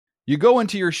You go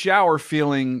into your shower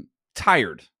feeling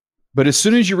tired, but as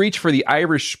soon as you reach for the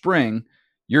Irish Spring,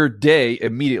 your day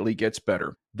immediately gets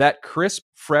better. That crisp,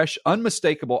 fresh,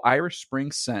 unmistakable Irish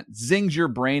Spring scent zings your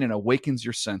brain and awakens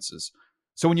your senses.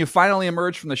 So when you finally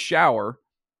emerge from the shower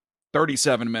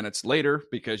 37 minutes later,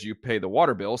 because you pay the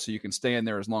water bill so you can stay in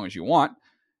there as long as you want,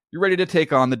 you're ready to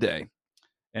take on the day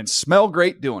and smell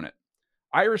great doing it.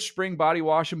 Irish Spring Body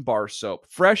Wash and Bar Soap.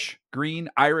 Fresh, green,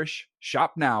 Irish.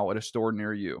 Shop now at a store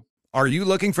near you. Are you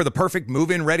looking for the perfect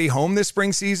move-in ready home this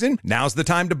spring season? Now's the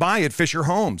time to buy at Fisher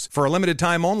Homes. For a limited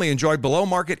time only, enjoy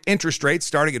below-market interest rates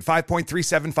starting at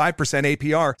 5.375%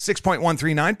 APR,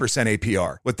 6.139%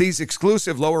 APR. With these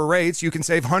exclusive lower rates, you can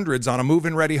save hundreds on a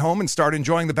move-in ready home and start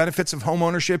enjoying the benefits of home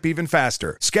ownership even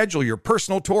faster. Schedule your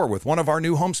personal tour with one of our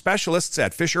new home specialists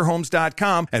at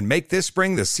FisherHomes.com and make this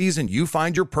spring the season you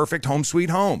find your perfect home sweet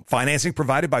home. Financing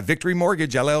provided by Victory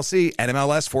Mortgage, LLC,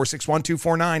 NMLS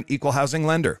 461249, Equal Housing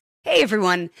Lender. Hey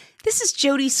everyone, this is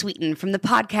Jody Sweeten from the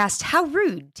podcast How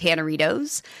Rude,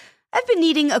 Tanneritos. I've been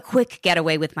needing a quick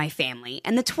getaway with my family,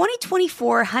 and the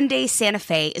 2024 Hyundai Santa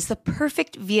Fe is the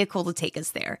perfect vehicle to take us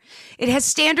there. It has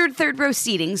standard third-row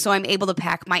seating, so I'm able to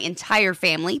pack my entire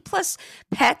family, plus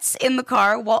pets, in the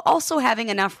car, while also having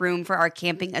enough room for our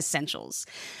camping essentials.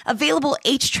 Available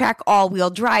H-Track all-wheel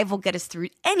drive will get us through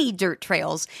any dirt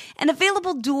trails, and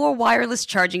available dual wireless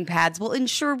charging pads will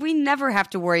ensure we never have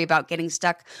to worry about getting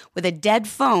stuck with a dead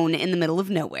phone in the middle of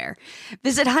nowhere.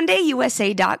 Visit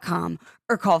HyundaiUSA.com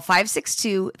or call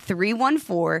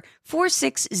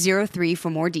 562-314-4603 for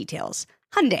more details.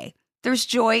 Hyundai, there's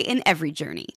joy in every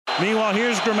journey. Meanwhile,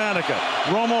 here's Gramatica.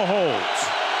 Romo holds.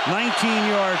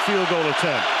 19-yard field goal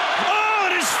attempt. Oh,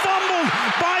 it is fumbled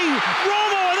by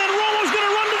Romo, and then Romo's going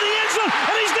to run to the end zone,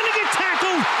 and he's going to get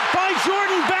tackled by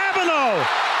Jordan Babineau.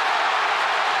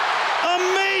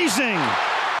 Amazing.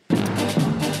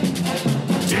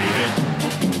 David.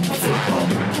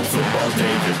 Football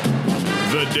David.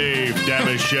 The Dave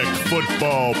Dameshek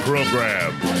Football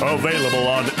Program. Available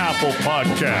on Apple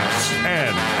Podcasts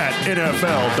and at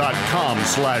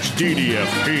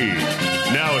NFL.com/DDFP.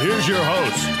 Now here's your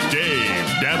host, Dave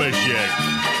Dameshek.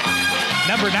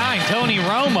 Number 9, Tony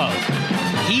Romo.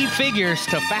 He figures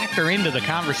to factor into the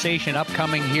conversation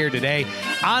upcoming here today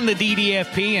on the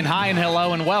DDFP. And hi and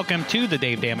hello and welcome to the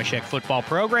Dave Dameshek Football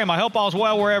Program. I hope all's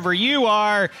well wherever you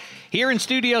are. Here in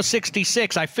Studio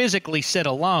 66, I physically sit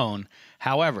alone.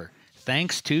 However,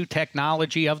 thanks to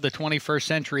technology of the 21st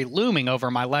century looming over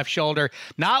my left shoulder,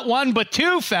 not one but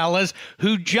two fellas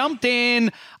who jumped in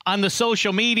on the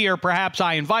social media, or perhaps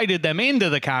I invited them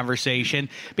into the conversation,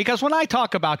 because when I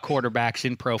talk about quarterbacks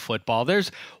in pro football,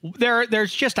 there's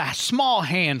just a small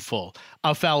handful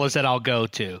of fellas that I'll go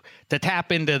to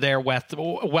tap into their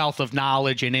wealth of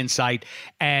knowledge and insight,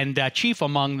 and chief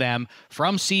among them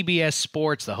from CBS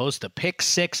Sports, the host of Pick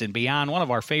Six and Beyond, one of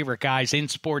our favorite guys in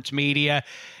sports media,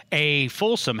 a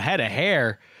fulsome head of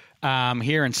hair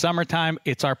here in summertime.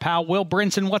 It's our pal Will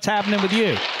Brinson. What's happening with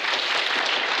you?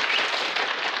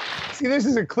 See, this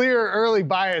is a clear early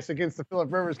bias against the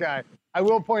Phillip Rivers guy. I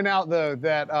will point out, though,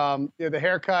 that the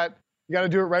haircut, you got to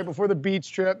do it right before the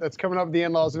beach trip that's coming up with the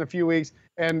in-laws in a few weeks.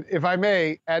 And if I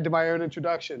may add to my own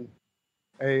introduction,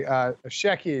 a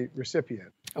Shecky recipient.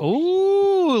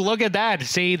 Ooh, look at that.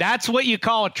 See, that's what you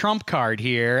call a trump card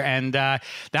here. And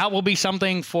that will be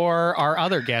something for our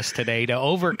other guest today to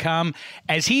overcome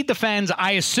as he defends,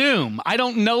 I assume, I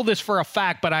don't know this for a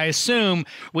fact, but I assume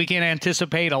we can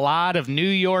anticipate a lot of New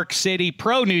York City,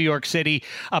 pro-New York City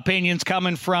opinions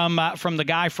coming from the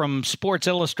guy from Sports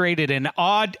Illustrated and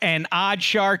Odd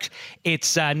Sharks.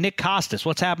 It's Nick Costas.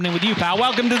 What's happening with you, pal?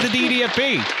 Welcome to the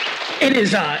DDFP. It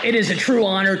is a true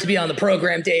honor to be on the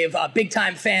program, Dave. A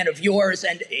big-time fan of yours,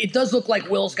 and it does look like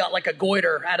Will's got like a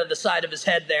goiter out of the side of his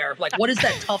head there. Like, what is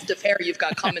that tuft of hair you've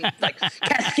got coming, like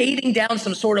cascading down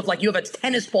some sort of, like you have a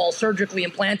tennis ball surgically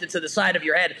implanted to the side of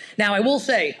your head? Now, I will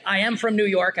say, I am from New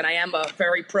York, and I am a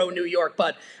very pro-New York,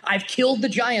 but I've killed the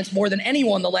Giants more than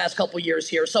anyone the last couple years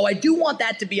here, so I do want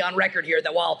that to be on record here,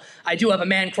 that while I do have a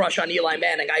man crush on Eli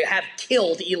Manning, I have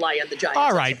killed Eli and the Giants.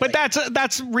 All right, but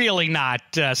that's really not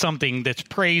something that's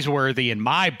praiseworthy in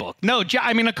my book. No,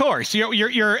 I mean, of course,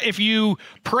 you're if you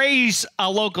praise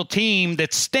a local team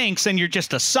that stinks, then you're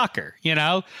just a sucker. You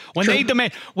know, when True. they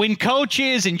demand, when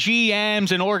coaches and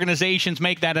GMs and organizations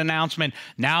make that announcement,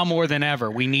 now more than ever,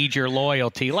 we need your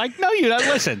loyalty. Like, no, you don't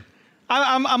listen.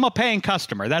 I'm a paying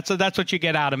customer. That's what you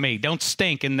get out of me. Don't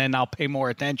stink, and then I'll pay more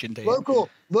attention to you.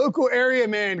 local area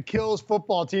man kills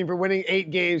football team for winning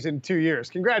 8 games in 2 years.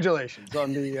 Congratulations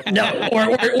on the no,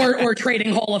 or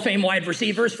trading Hall of Fame wide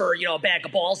receivers for a bag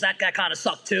of balls. That kind of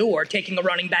sucked too. Or taking a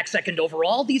running back second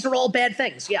overall. These are all bad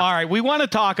things. Yeah. All right, we want to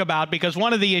talk about, because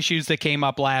one of the issues that came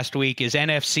up last week is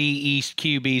NFC East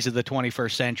QBs of the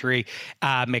 21st century.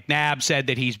 McNabb said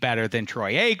that he's better than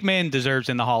Troy Aikman, deserves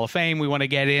in the Hall of Fame. We want to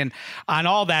get in on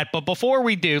all that, but before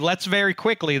we do, let's very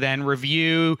quickly then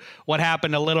review what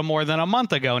happened a little more than a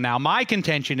month ago. Now, my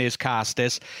contention is,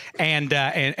 Costas and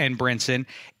Brinson,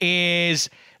 is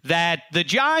that the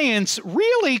Giants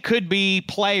really could be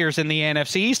players in the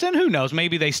NFC East, and who knows,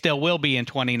 maybe they still will be in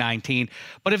 2019.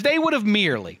 But if they would have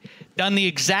merely done the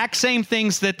exact same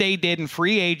things that they did in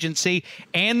free agency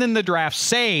and in the draft,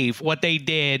 save what they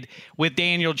did with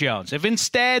Daniel Jones, if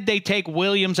instead they take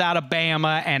Williams out of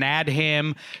Bama and add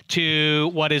him to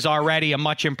what is already a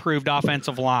much improved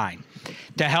offensive line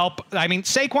to help, I mean,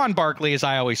 Saquon Barkley, as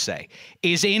I always say,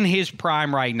 is in his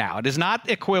prime right now. It is not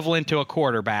equivalent to a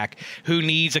quarterback who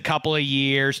needs a couple of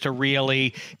years to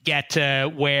really get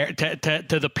to where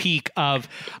to the peak of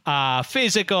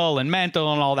physical and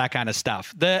mental and all that kind of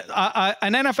stuff.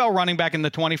 An NFL running back in the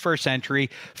 21st century,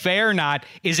 fair or not,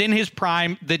 is in his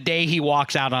prime the day he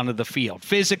walks out onto the field,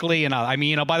 physically and I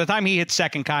mean, by the time he hits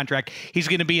second contract, he's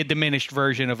going to be a diminished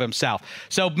version of himself.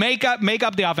 So make up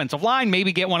the offensive line,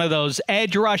 maybe get one of those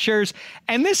edge rushers,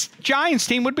 and this Giants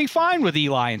team would be fine with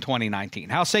Eli in 2019.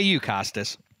 How say you,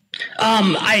 Costas?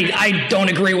 I don't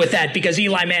agree with that, because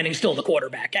Eli Manning's still the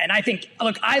quarterback. And I think,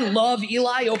 look, I love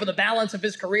Eli over the balance of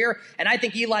his career, and I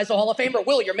think Eli's a Hall of Famer.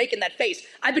 Will, you're making that face.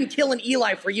 I've been killing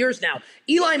Eli for years now.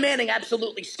 Eli Manning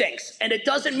absolutely stinks, and it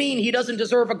doesn't mean he doesn't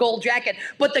deserve a gold jacket,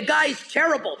 but the guy's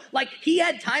terrible. Like, he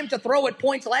had time to throw at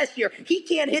points last year. He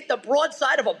can't hit the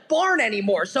broadside of a barn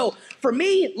anymore. So for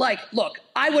me, like, look,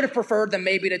 I would have preferred them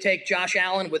maybe to take Josh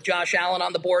Allen with Josh Allen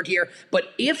on the board here.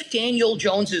 But if Daniel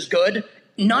Jones is good,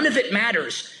 none of it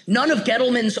matters. None of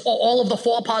Gettleman's, all of the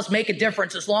faux pas make a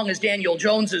difference as long as Daniel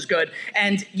Jones is good.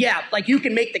 And yeah, like, you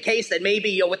can make the case that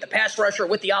maybe with the pass rusher,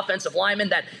 with the offensive lineman,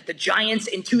 that the Giants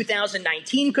in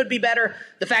 2019 could be better.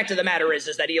 The fact of the matter is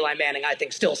that Eli Manning, I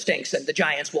think, still stinks, and the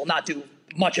Giants will not do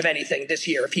much of anything this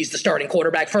year if he's the starting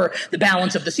quarterback for the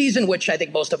balance of the season, which I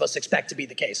think most of us expect to be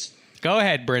the case. Go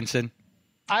ahead, Brinson.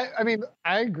 I mean,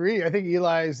 I agree. I think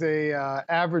Eli is a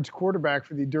average quarterback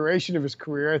for the duration of his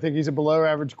career. I think he's a below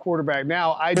average quarterback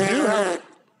now. I do have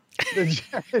the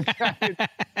Giants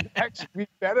actually be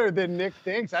better than Nick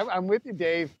thinks. I'm with you,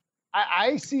 Dave.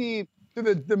 I see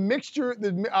the mixture.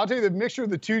 I'll tell you, the mixture of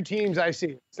the two teams I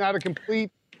see. It's not a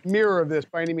complete mirror of this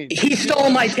by any means. He stole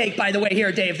my take, by the way,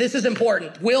 here, Dave. This is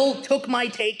important. Will took my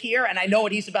take here, and I know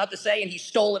what he's about to say, and he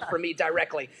stole it from me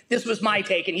directly. This was my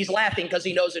take, and he's laughing because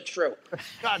he knows it's true. It's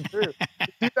not true.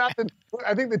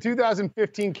 I think the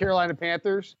 2015 Carolina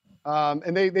Panthers,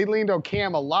 and they leaned on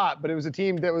Cam a lot, but it was a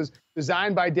team that was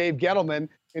designed by Dave Gettleman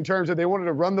in terms of they wanted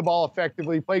to run the ball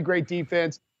effectively, play great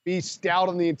defense, be stout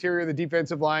on the interior of the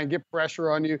defensive line, get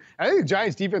pressure on you. I think the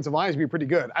Giants' defensive line is going to be pretty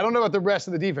good. I don't know about the rest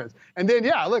of the defense. And then,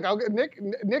 yeah, look,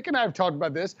 Nick and I have talked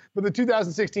about this, but the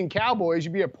 2016 Cowboys,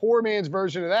 you'd be a poor man's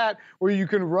version of that, where you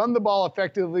can run the ball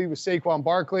effectively with Saquon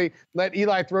Barkley, let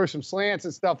Eli throw some slants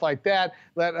and stuff like that,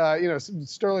 let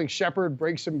Sterling Shepard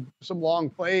break some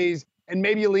long plays, and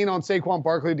maybe you lean on Saquon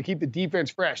Barkley to keep the defense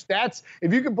fresh. That's,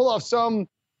 if you can pull off some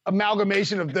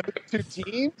amalgamation of those two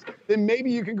teams, then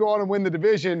maybe you can go on and win the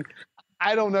division.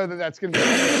 I don't know that that's going to be.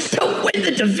 So win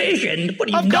the division? What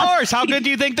do you? Of course. How good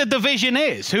do you think the division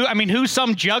is? Who's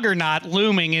some juggernaut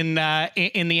looming in the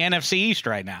NFC East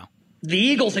right now? The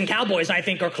Eagles and Cowboys, I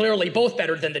think, are clearly both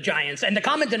better than the Giants. And the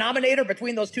common denominator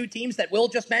between those two teams that Will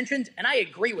just mentioned, and I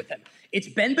agree with him, it's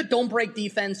bend but don't break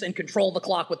defense and control the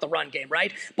clock with the run game,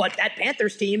 right? But that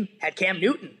Panthers team had Cam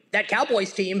Newton. That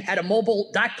Cowboys team had a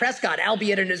mobile Dak Prescott,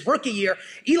 albeit in his rookie year.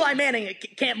 Eli Manning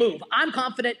can't move. I'm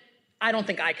confident. I don't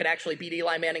think I could actually beat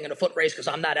Eli Manning in a foot race because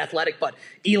I'm not athletic, but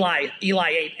Eli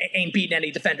ain't beating any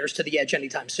defenders to the edge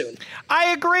anytime soon.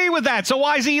 I agree with that. So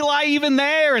why is Eli even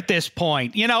there at this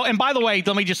point? And by the way,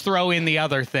 let me just throw in the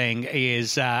other thing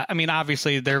is,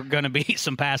 obviously there are going to be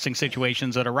some passing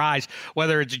situations that arise,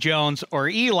 whether it's Jones or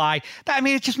Eli.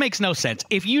 It just makes no sense.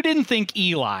 If you didn't think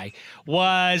Eli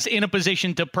was in a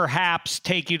position to perhaps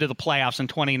take you to the playoffs in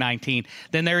 2019,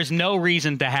 then there is no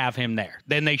reason to have him there.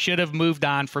 Then they should have moved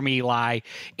on from Eli Eli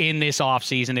in this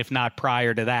offseason, if not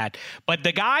prior to that. But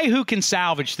the guy who can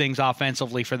salvage things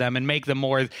offensively for them and make them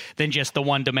more than just the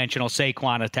one-dimensional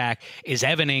Saquon attack is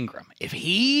Evan Ingram. If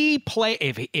he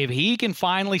can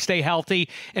finally stay healthy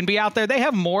and be out there, they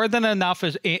have more than enough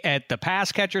at the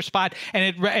pass catcher spot.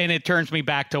 And it turns me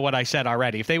back to what I said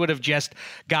already. If they would have just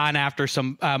gone after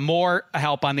some more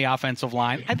help on the offensive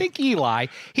line, I think Eli,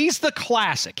 he's the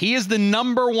classic. He is the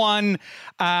number one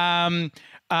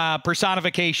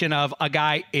personification of a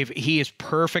guy. If he is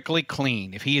perfectly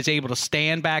clean, if he is able to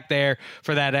stand back there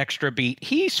for that extra beat,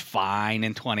 he's fine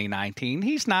in 2019.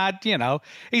 He's not,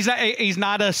 he's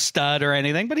not a stud or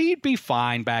anything, but he'd be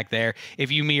fine back there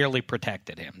if you merely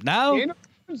protected him. No,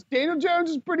 Daniel Jones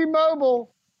is pretty mobile.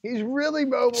 He's really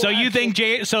mobile. So you think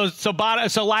so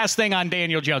last thing on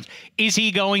Daniel Jones, is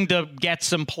he going to get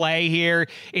some play here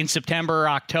in September or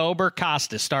October?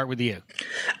 Costas, start with you.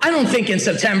 I don't think in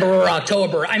September or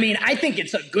October. I mean, I think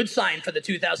it's a good sign for the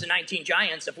 2019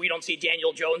 Giants if we don't see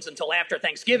Daniel Jones until after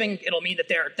Thanksgiving. It'll mean that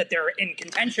they're in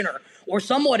contention or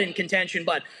somewhat in contention,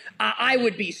 but I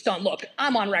would be stunned. Look,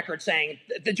 I'm on record saying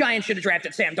the Giants should have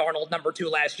drafted Sam Darnold number 2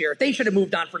 last year. They should have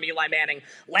moved on from Eli Manning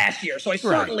last year. So I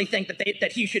certainly think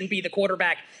that he shouldn't be the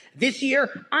quarterback this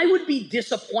year. I would be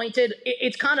disappointed.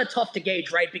 It's kind of tough to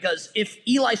gauge, right? Because if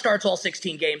Eli starts all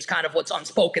 16 games, kind of what's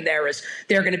unspoken there is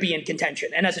they're going to be in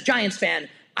contention. And as a Giants fan,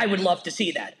 I would love to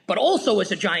see that. But also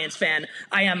as a Giants fan,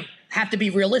 I have to be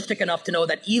realistic enough to know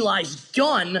that Eli's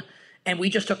done, and we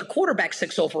just took a quarterback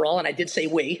 6 overall, and I did say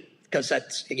we, because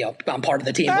that's, I'm part of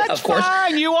the team, of course.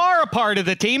 Fine. You are a part of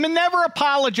the team, and never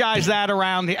apologize that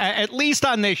around, at least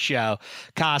on this show,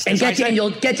 Costas. And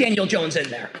get Daniel Jones in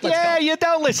there. Let's go. You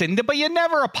don't listen, but you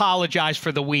never apologize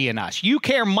for the we and us. You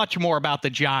care much more about the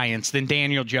Giants than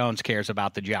Daniel Jones cares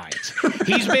about the Giants.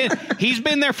 He's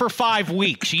been there for 5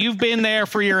 weeks. You've been there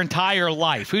for your entire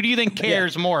life. Who do you think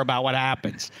cares more about what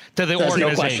happens to the organization?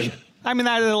 No question. I mean,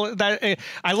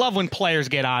 I love when players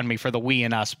get on me for the we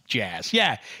and us jazz.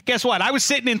 Yeah, guess what? I was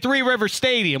sitting in Three Rivers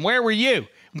Stadium. Where were you?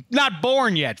 Not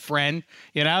born yet, friend.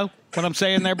 You know what I'm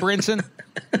saying there, Brinson?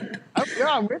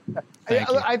 I'm with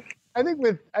that. I think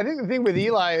the thing with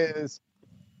Eli is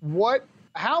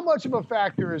how much of a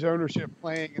factor is ownership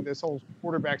playing in this whole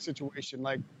quarterback situation?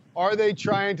 Like, are they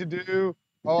trying to do,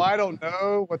 I don't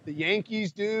know, what the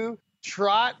Yankees do?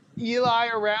 Trot Eli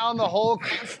around the whole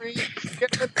country,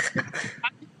 get him in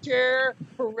the chair,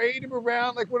 parade him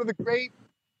around like one of the great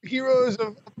heroes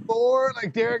of lore,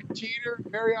 like Derek Jeter,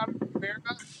 Mariano Rivera.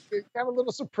 Have a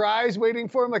little surprise waiting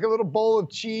for him, like a little bowl of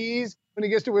cheese when he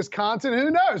gets to Wisconsin.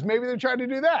 Who knows? Maybe they're trying to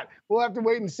do that. We'll have to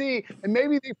wait and see. And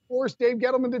maybe they force Dave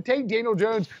Gettleman to take Daniel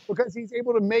Jones because he's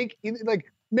able to make,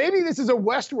 maybe this is a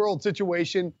Westworld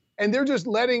situation, and they're just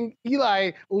letting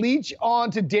Eli leech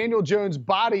onto Daniel Jones'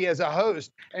 body as a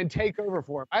host and take over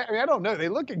for him. I don't know. They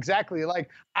look exactly alike.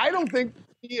 I don't think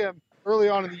we'll see him early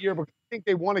on in the year because I think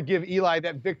they want to give Eli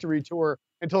that victory tour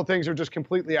until things are just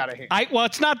completely out of hand. Well,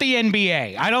 it's not the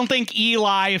NBA. I don't think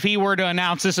Eli, if he were to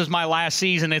announce this is my last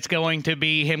season, it's going to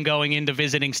be him going into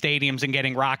visiting stadiums and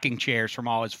getting rocking chairs from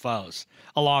all his foes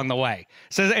along the way.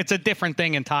 So it's a different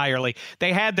thing entirely.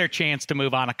 They had their chance to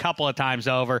move on a couple of times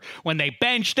over when they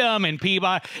benched him and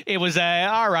Peabody. It was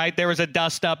all right. There was a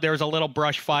dust up. There was a little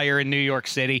brush fire in New York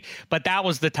City, but that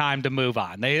was the time to move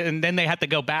on. And then they had to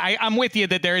go back. I'm with you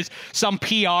that there is some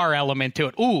PR element to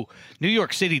it. Ooh, New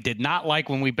York City did not like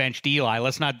when we benched Eli.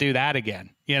 Let's not do that again.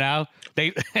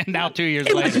 They now 2 years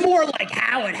later. It was more like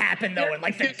how it happened, though, and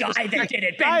like the guy that did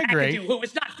it, Ben McAdoo, who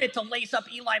was not fit to lace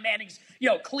up Eli Manning's,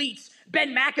 cleats.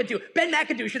 Ben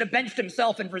McAdoo should have benched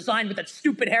himself and resigned with that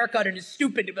stupid haircut and his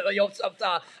stupid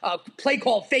play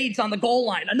call fades on the goal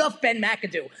line. Enough Ben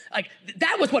McAdoo. Like,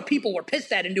 that was what people were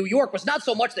pissed at in New York, was not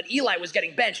so much that Eli was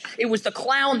getting benched. It was the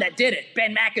clown that did it,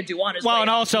 Ben McAdoo on his way. Well, and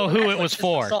also who it was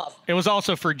for. It was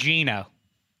also for Gino.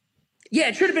 Yeah,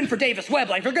 it should have been for Davis Webb.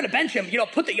 Like, if you're going to bench him,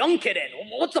 put the young kid in.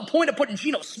 What's the point of putting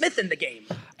Geno Smith in the game?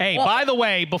 Hey, by the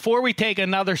way, before we take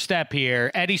another step here,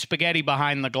 Eddie Spaghetti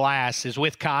behind the glass is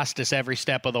with Costas every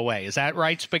step of the way. Is that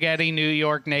right, Spaghetti, New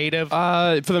York native?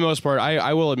 For the most part,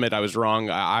 I will admit I was wrong.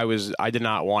 I did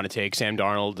not want to take Sam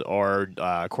Darnold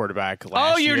or quarterback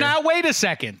last year. Wait a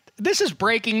second. This is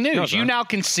breaking news. You now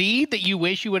concede that you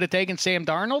wish you would have taken Sam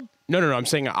Darnold? No. I'm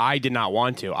saying I did not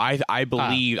want to. I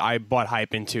believe I bought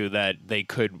hype into that they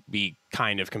could be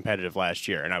kind of competitive last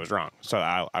year, and I was wrong. So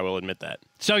I will admit that.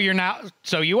 So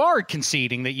you are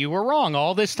conceding that you were wrong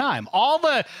all this time. All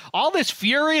this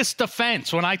furious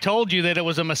defense when I told you that it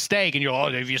was a mistake, and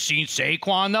you're, have you seen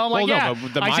Saquon though? I'm like,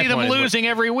 I see them losing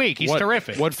every week. He's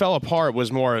terrific. What fell apart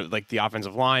was more like the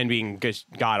offensive line being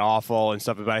god awful and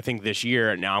stuff. But I think this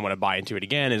year, now I'm going to buy into it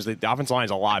again, is that the offensive line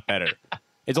is a lot better.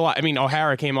 It's a lot. I mean,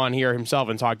 O'Hara came on here himself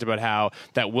and talked about how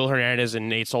that Will Hernandez and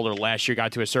Nate Solder last year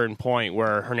got to a certain point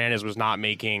where Hernandez was not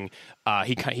making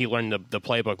he learned the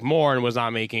playbook more and was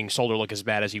not making Solder look as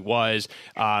bad as he was.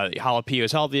 Jalapeno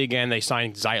is healthy again. They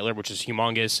signed Zeitler, which is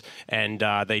humongous, and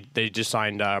they just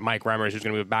signed Mike Remmers, who's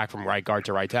going to move back from right guard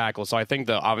to right tackle. So I think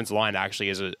the offensive line actually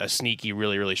is a sneaky,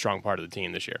 really, really strong part of the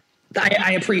team this year.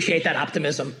 I appreciate that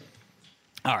optimism.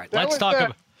 All right, let's talk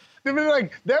about.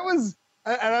 That was.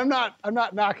 And I'm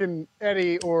not knocking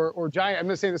Eddie or Giant. I'm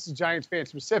not saying this is Giants fan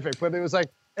specific, but it was like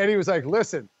Eddie was like,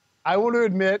 listen, I want to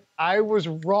admit I was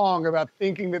wrong about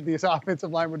thinking that this offensive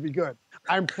line would be good.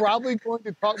 I'm probably going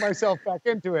to talk myself back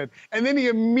into it. And then he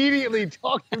immediately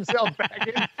talked himself back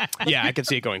in. Yeah, I could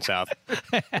see it going south.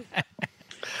 All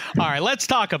right, let's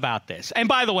talk about this. And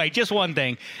by the way, just one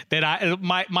thing that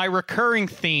my recurring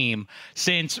theme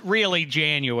since really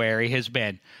January has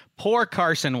been poor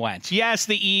Carson Wentz. Yes,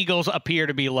 the Eagles appear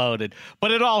to be loaded,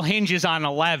 but it all hinges on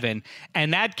 11.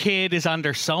 And that kid is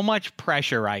under so much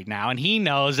pressure right now, and he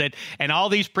knows it. And all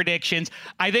these predictions,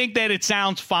 I think that it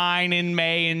sounds fine in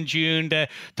May and June to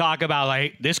talk about,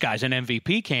 like, this guy's an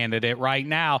MVP candidate right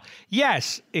now.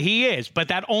 Yes, he is, but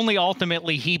that only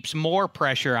ultimately heaps more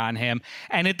pressure on him.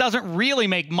 And it doesn't really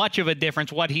make much of a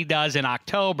difference what he does in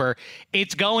October.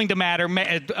 It's going to matter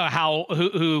whether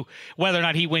or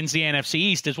not he wins the NFC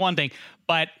East is one thing,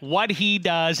 but what he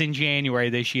does in January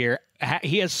this year,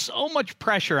 he has so much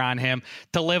pressure on him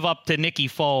to live up to Nicky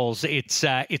Foles.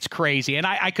 It's crazy, and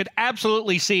I could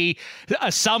absolutely see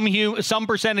some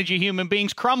percentage of human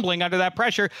beings crumbling under that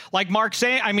pressure, like when Mark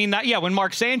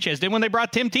Sanchez did when they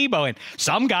brought Tim Tebow in.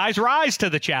 Some guys rise to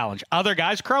the challenge, other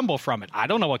guys crumble from it. I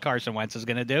don't know what Carson Wentz is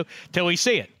going to do till we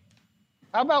see it.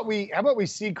 How about we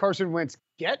see Carson Wentz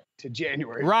get to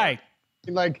January? Right.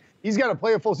 Like, he's got to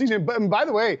play a full season. But, and by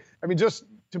the way, I mean, just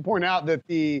to point out that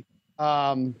the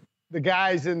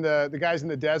guys in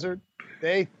the desert,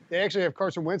 they actually have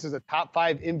Carson Wentz as a top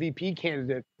 5 MVP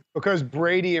candidate because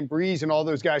Brady and Breeze and all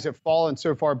those guys have fallen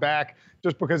so far back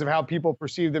just because of how people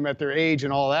perceive them at their age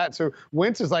and all that. So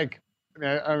Wentz is like,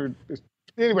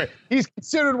 anyway, he's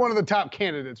considered one of the top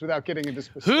candidates without getting into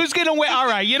specifics. Who's going to win? All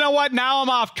right, you know what? Now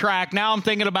I'm off track. Now I'm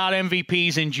thinking about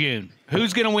MVPs in June.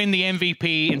 Who's going to win the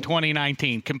MVP in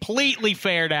 2019? Completely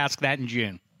fair to ask that in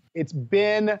June. It's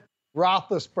Ben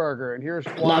Roethlisberger, and here's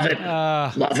why. Love it.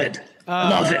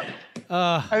 Love it.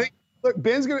 I think, look,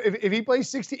 Ben's going to, if he plays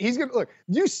 60, he's going to, look,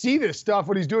 you see this stuff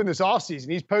when he's doing this offseason.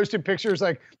 He's posting pictures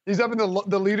like he's up in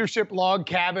the leadership log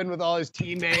cabin with all his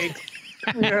teammates.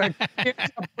 Pointing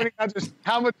out just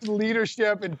how much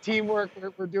leadership and teamwork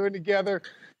we're doing together.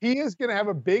 He is going to have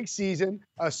a big season,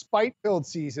 a spite-filled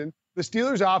season. The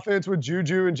Steelers' offense with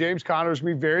Juju and James Conner is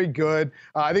going to be very good.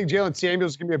 I think Jalen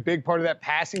Samuels is going to be a big part of that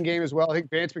passing game as well. I think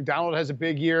Vance McDonald has a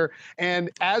big year. And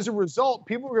as a result,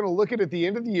 people are going to look at the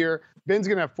end of the year. Ben's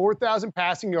going to have 4,000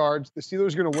 passing yards. The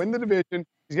Steelers are going to win the division.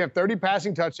 He's going to have 30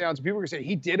 passing touchdowns. People are going to say,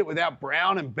 he did it without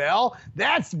Brown and Bell.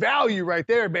 That's value right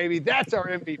there, baby. That's our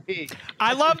MVP.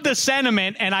 I love the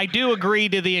sentiment, and I do agree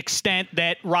to the extent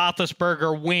that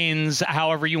Roethlisberger wins,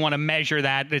 however you want to measure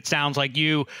that. It sounds like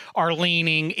you are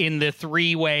leaning in the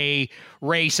three-way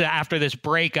race after this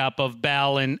breakup of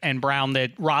Bell and Brown,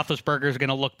 that Roethlisberger is going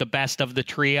to look the best of the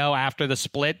trio after the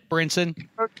split, Brinson?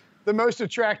 The most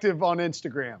attractive on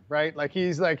Instagram, right? Like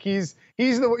he's the, like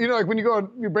when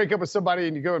you break up with somebody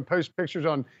and you go and post pictures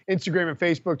on Instagram and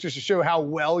Facebook just to show how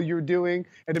well you're doing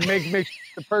and to make the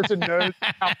person knows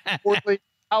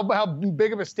how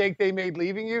big of a mistake they made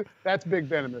leaving you. That's Big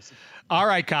Ben in this. All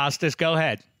right, Costas, go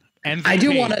ahead. MVP. I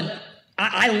do want to.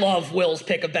 I love Will's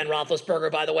pick of Ben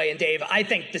Roethlisberger, by the way. And Dave, I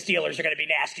think the Steelers are going to be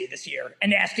nasty this year,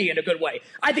 and nasty in a good way.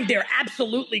 I think they're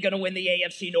absolutely going to win the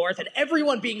AFC North, and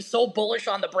everyone being so bullish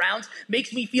on the Browns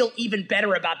makes me feel even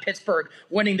better about Pittsburgh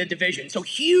winning the division. So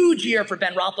huge year for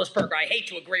Ben Roethlisberger. I hate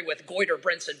to agree with Goiter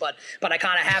Brinson, but I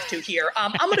kind of have to here.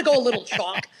 I'm going to go a little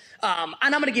chalk. And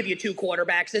I'm going to give you 2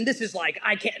 quarterbacks, and this is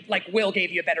Will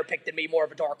gave you a better pick than me, more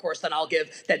of a dark horse than I'll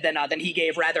give than he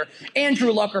gave rather.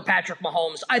 Andrew Luck or Patrick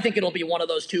Mahomes. I think it'll be one of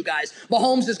those two guys.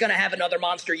 Mahomes is going to have another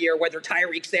monster year, whether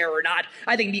Tyreek's there or not.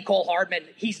 I think Mecole Hardman,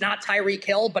 he's not Tyreek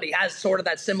Hill, but he has sort of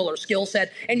that similar skill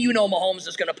set. And Mahomes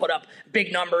is going to put up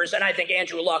big numbers. And I think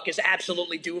Andrew Luck is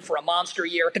absolutely due for a monster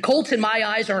year. The Colts, in my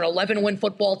eyes, are an 11-win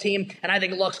football team, and I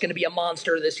think Luck's going to be a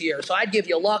monster this year. So I'd give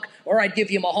you Luck or I'd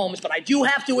give you Mahomes, but I do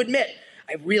have to admit,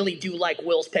 I really do like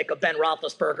Will's pick of Ben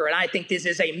Roethlisberger, and I think this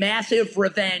is a massive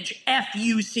revenge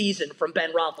FU season from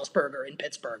Ben Roethlisberger in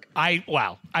Pittsburgh.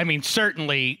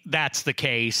 Certainly that's the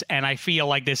case, and I feel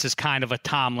like this is kind of a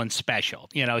Tomlin special.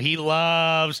 He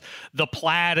loves the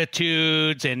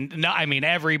platitudes, and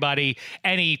everybody,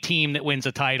 any team that wins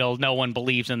a title, no one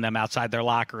believes in them outside their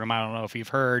locker room. I don't know if you've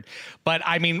heard, but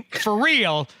for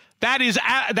real, that is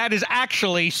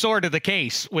actually sort of the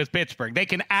case with Pittsburgh. They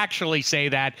can actually say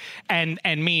that and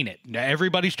mean it.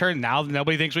 Everybody's turn now.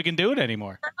 Nobody thinks we can do it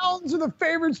anymore. The Browns are the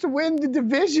favorites to win the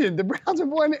division. The Browns have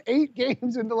won 8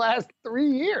 games in the last 3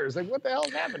 years. What the hell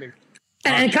is happening?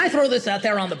 And can I throw this out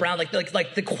there on the Brown?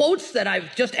 Like the quotes that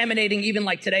I've just emanating even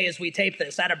like today as we tape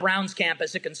this out of Browns camp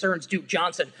as it concerns Duke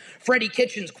Johnson. Freddie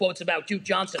Kitchens quotes about Duke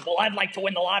Johnson. Well, I'd like to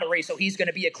win the lottery, so he's going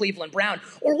to be a Cleveland Brown.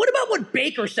 Or what about what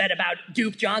Baker said about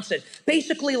Duke Johnson?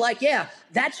 Basically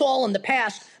that's all in the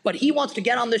past, but he wants to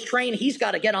get on this train. He's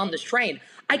got to get on this train.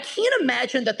 I can't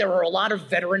imagine that there are a lot of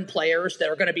veteran players that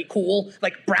are going to be cool.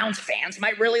 Like Browns fans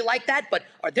might really like that, but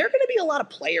are there going to be a lot of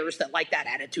players that like that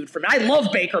attitude from it? I love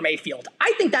Baker Mayfield.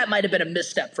 I think that might have been a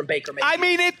misstep from Baker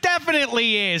Mayfield. It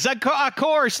definitely is. Of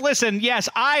course, listen, yes,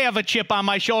 I have a chip on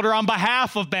my shoulder on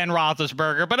behalf of Ben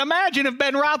Roethlisberger, but imagine if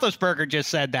Ben Roethlisberger just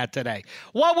said that today.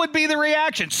 What would be the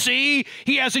reaction? See,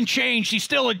 he hasn't changed. He's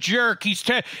still a jerk. He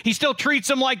still treats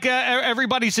him like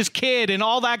everybody's his kid and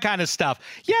all that kind of stuff.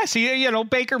 Yes,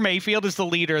 Baker Mayfield is the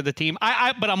leader of the team.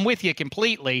 But I'm with you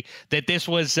completely that this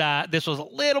was a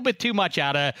little bit too much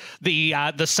out of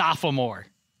the sophomore.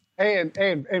 Hey,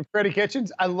 and Freddie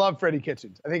Kitchens. I love Freddie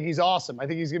Kitchens. I think he's awesome. I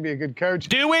think he's going to be a good coach.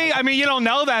 Do we? You don't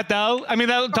know that, though.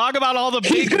 Talk about all the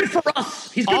big... He's good for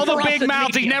us. He's good all for the big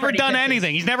mouths. He's never done Kitchens.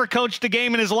 anything. He's never coached a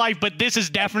game in his life, but this is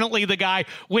definitely the guy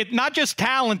with not just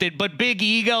talented, but big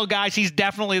ego guys. He's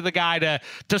definitely the guy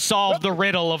to solve the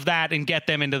riddle of that and get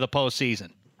them into the postseason.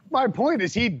 My point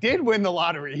is he did win the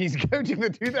lottery. He's coaching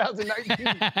the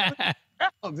 2019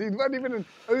 Browns. He wasn't even an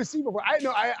OC before.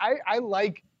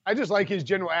 I just like his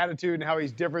general attitude and how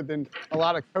he's different than a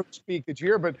lot of coach speak that you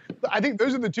hear. But I think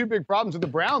those are the two big problems with the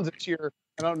Browns this year.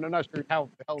 And I'm not sure how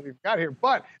the hell we've got here.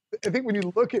 But I think when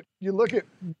you look at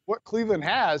what Cleveland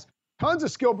has, tons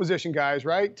of skill position guys,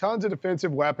 right? Tons of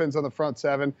defensive weapons on the front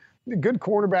seven. Good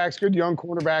cornerbacks, good young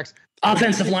cornerbacks.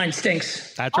 Offensive line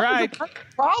stinks. That's right.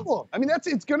 Problem.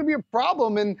 It's going to be a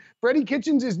problem. And Freddie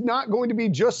Kitchens is not going to be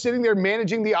just sitting there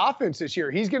managing the offense this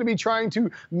year. He's going to be trying to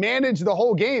manage the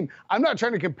whole game. I'm not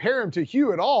trying to compare him to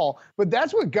Hugh at all, but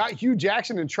that's what got Hugh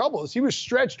Jackson in trouble. Is he was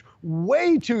stretched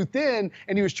way too thin,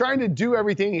 and he was trying to do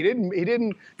everything. He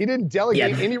didn't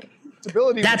delegate any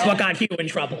responsibility. That's what got Hugh in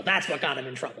trouble. That's what got him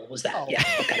in trouble. Was that? Yeah.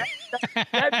 Okay.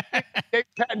 That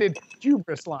patented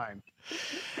hubris line.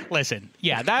 Listen,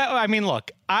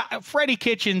 look, Freddie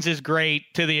Kitchens is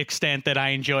great to the extent that I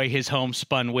enjoy his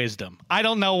homespun wisdom. I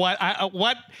don't know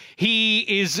what he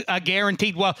is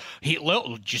guaranteed. Well,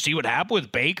 did you see what happened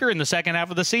with Baker in the second half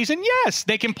of the season? Yes,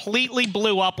 they completely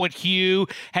blew up what Hugh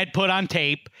had put on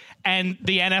tape, and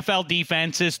the NFL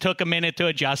defenses took a minute to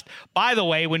adjust. By the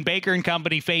way, when Baker and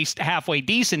company faced halfway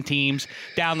decent teams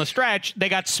down the stretch, they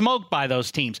got smoked by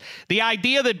those teams. The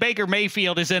idea that Baker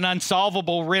Mayfield is an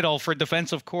unsolvable riddle for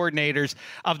defensive coordinators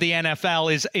of the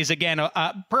NFL is again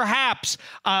perhaps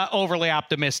overly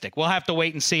optimistic. We'll have to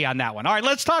wait and see on that one. All right,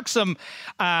 let's talk some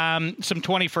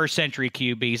 21st century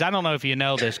QBs. I don't know if you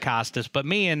know this, Costas, but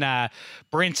me and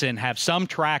Brinson have some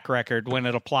track record when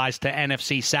it applies to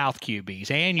NFC South QBs.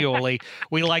 Annually,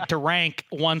 we like to rank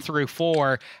 1 through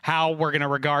 4 how we're going to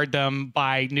regard them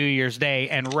by New Year's Day,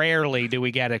 and rarely do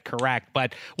we get it correct.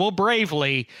 But we'll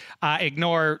bravely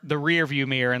ignore the rearview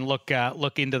mirror and look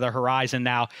into the horizon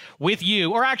now with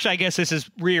you. Or actually, I guess this is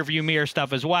rearview mirror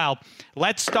stuff as well.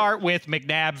 Let's start with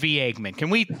McNabb v. Aikman. Can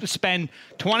we spend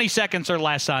 20 seconds or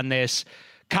less on this?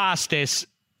 Costas,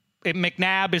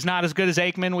 McNabb is not as good as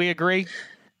Aikman, we agree?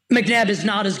 McNabb is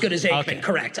not as good as Aikman, okay.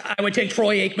 Correct. I would take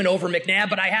Troy Aikman over McNabb,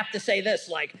 but I have to say this,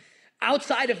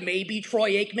 outside of maybe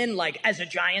Troy Aikman, like as a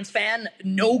Giants fan,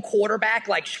 no quarterback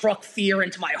like struck fear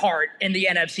into my heart in the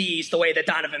NFC East the way that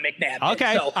Donovan McNabb did.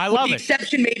 Okay, So, I love the it.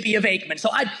 exception maybe of Aikman.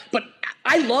 But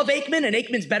I love Aikman, and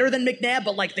Aikman's better than McNabb,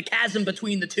 but like the chasm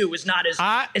between the two is not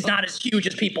as huge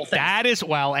as people think. That is,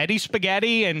 well, Eddie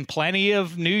Spaghetti and plenty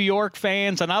of New York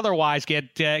fans and otherwise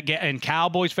get and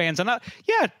Cowboys fans and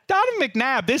Donovan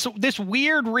McNabb. This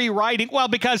weird rewriting. Well,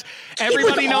 because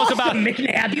everybody knows about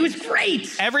McNabb. He was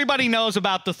great. Everybody knows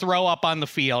about the throw up on the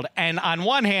field. And on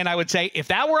one hand, I would say if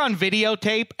that were on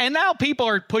videotape, and now people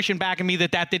are pushing back at me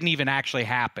that didn't even actually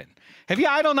happen.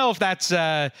 I don't know if that's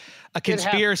a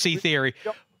conspiracy theory.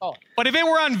 But if it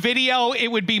were on video, it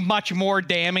would be much more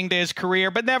damning to his career.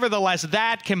 But nevertheless,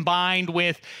 that combined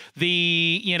with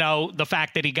the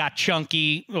fact that he got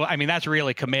chunky, I mean, that's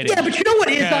really committed. Yeah, but you know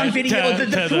what is on video?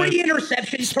 The 3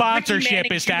 interceptions.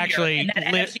 Sponsorship is to actually in that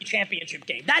NFC Championship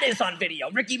game. That is on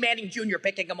video. Ricky Manning Jr.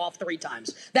 picking him off 3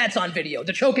 times. That's on video.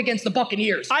 The choke against the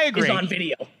Buccaneers is on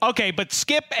video. Okay, but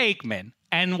skip Aikman.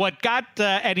 And what got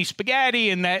Eddie Spaghetti,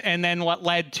 and then what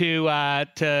led to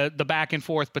the back and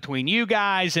forth between you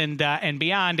guys and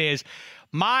beyond is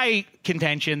my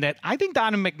contention that I think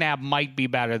Donovan McNabb might be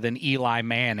better than Eli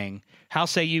Manning. How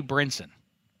say you, Brinson?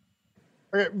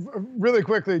 Okay, really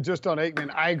quickly, just on Aikman,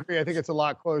 I agree. I think it's a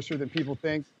lot closer than people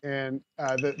think, and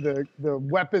the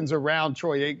weapons around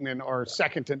Troy Aikman are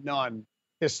second to none.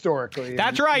 Historically.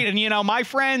 That's right. And, my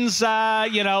friends,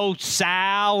 Sal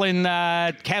and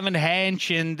Kevin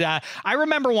Hench. And I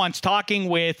remember once talking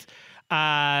with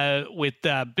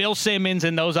Bill Simmons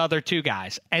and those other 2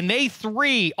 guys. And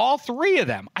all three of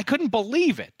them, I couldn't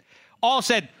believe it, all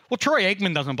said, well, Troy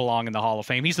Aikman doesn't belong in the Hall of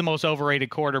Fame. He's the most overrated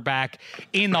quarterback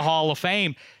in the Hall of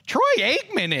Fame. Troy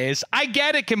Aikman is. I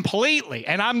get it completely.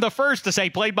 And I'm the first to say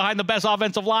played behind the best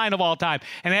offensive line of all time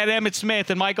and had Emmitt Smith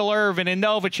and Michael Irvin and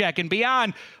Novacek and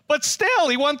beyond. But still,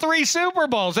 he won 3 Super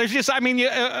Bowls. There's just,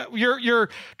 you're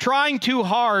trying too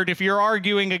hard if you're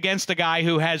arguing against a guy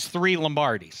who has 3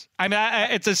 Lombardis. I mean,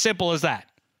 it's as simple as that.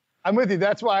 I'm with you.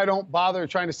 That's why I don't bother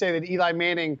trying to say that Eli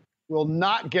Manning will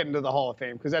not get into the Hall of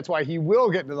Fame, because that's why he will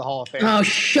get into the Hall of Fame. Oh,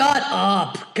 shut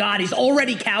up. God, he's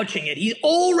already couching it. He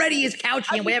already is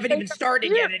couching it. We haven't even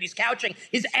started yet, and he's couching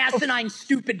his asinine,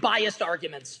 stupid, biased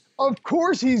arguments. Of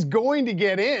course he's going to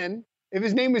get in. If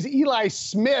his name was Eli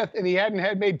Smith and he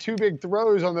hadn't made 2 big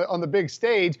throws on the big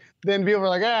stage, then people were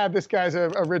like, this guy's a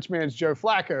rich man's Joe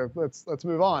Flacco. Let's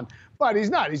move on. But he's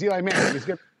not. He's Eli Manning. He's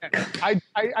good.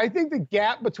 I think the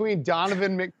gap between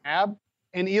Donovan McNabb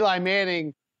and Eli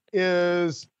Manning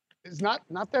is not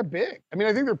that big. I mean,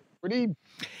 I think they're pretty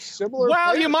similar.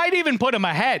 Well, players. you might even put him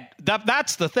ahead.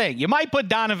 That's the thing. You might put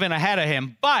Donovan ahead of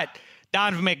him, but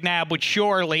Donovan McNabb would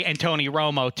surely, and Tony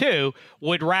Romo too,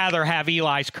 would rather have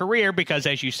Eli's career because,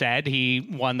 as you said, he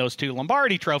won those 2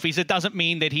 Lombardi trophies. It doesn't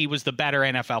mean that he was the better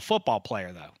NFL football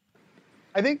player, though.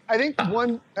 I think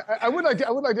one. I would like to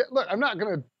look. I'm not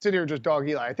going to sit here and just dog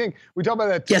Eli. I think we talk about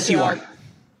that. Yes, you are.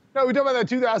 No, we talk about that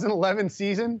 2011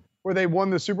 season where they won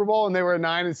the Super Bowl and they were a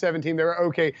 9-17. They were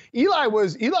okay. Eli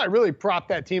really propped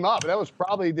that team up. That was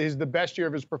probably the best year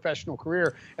of his professional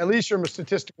career, at least from a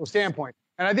statistical standpoint.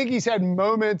 And I think he's had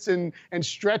moments and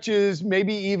stretches,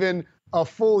 maybe even a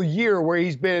full year where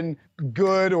he's been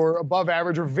good or above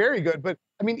average or very good. But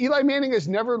I mean, Eli Manning has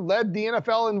never led the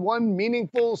NFL in one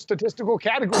meaningful statistical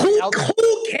category.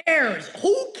 Who cares?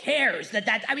 Who cares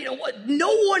that? I mean,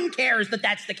 no one cares that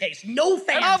that's the case. No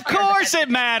fan. Of course it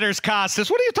matters,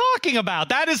 Costas. What are you talking about?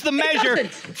 That is the measure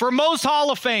for most Hall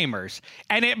of Famers.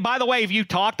 And by the way, if you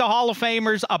talk to Hall of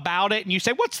Famers about it and you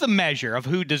say, what's the measure of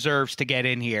who deserves to get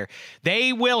in here?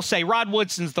 They will say Rod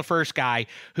Woodson's the first guy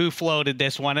who floated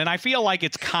this one. And I feel like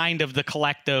it's kind of the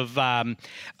collective thought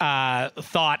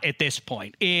at this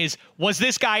point. Was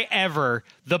this guy ever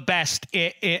the best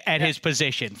at his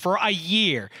position for a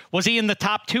year? Was he in the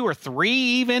top 2 or 3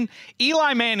 even?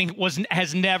 Eli Manning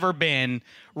has never been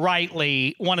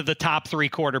rightly one of the top 3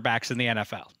 quarterbacks in the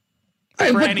NFL.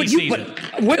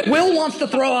 Will wants to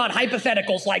throw out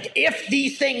hypotheticals like if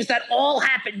these things that all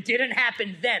happened didn't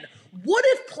happen then. What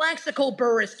if Plaxico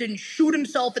Burress didn't shoot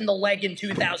himself in the leg in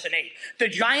 2008? The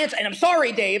Giants, and I'm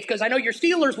sorry, Dave, because I know your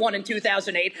Steelers won in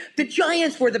 2008. The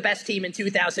Giants were the best team in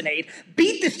 2008,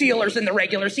 beat the Steelers in the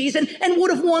regular season, and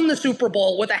would have won the Super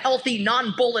Bowl with a healthy,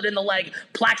 non-bullet in the leg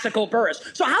Plaxico Burress.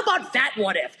 So how about that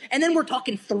what if? And then we're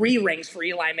talking 3 rings for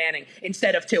Eli Manning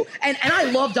instead of 2. And I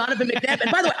love Donovan McNabb.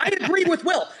 And by the way, I agree with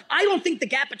Will. I don't think the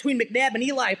gap between McNabb and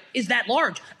Eli is that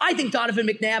large. I think Donovan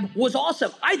McNabb was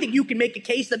awesome. I think you can make a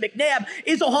case that McNabb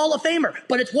is a Hall of Famer,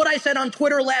 but it's what I said on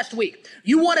Twitter last week.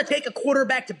 You want to take a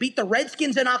quarterback to beat the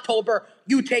Redskins in October,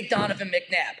 you take Donovan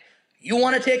McNabb. You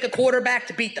want to take a quarterback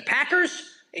to beat the Packers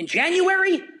in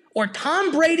January or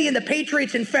Tom Brady and the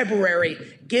Patriots in February?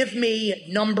 Give me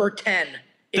number 10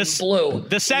 in blue.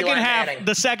 The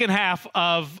second half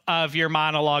of your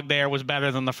monologue there was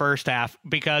better than the first half,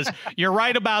 because you're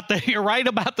right about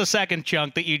the second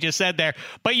chunk that you just said there.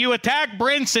 But you attacked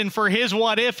Brinson for his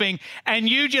what ifing, and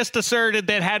you just asserted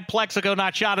that had Plexico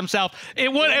not shot himself,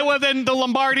 it would then the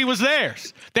Lombardi was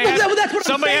theirs.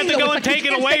 Somebody had to go and take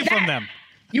it away from them.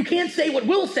 You can't say what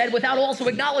Will said without also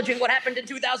acknowledging what happened in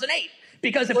 2008.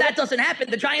 Because if that doesn't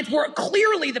happen, the Giants were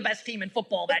clearly the best team in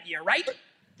football that year, right?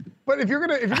 But if you're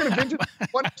gonna venture,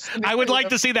 I would like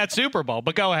to see that Super Bowl.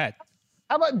 But go ahead.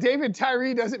 How about David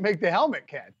Tyree doesn't make the helmet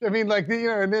catch? I mean, like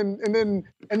and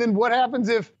then what happens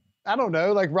if, I don't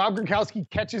know, like Rob Gronkowski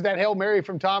catches that Hail Mary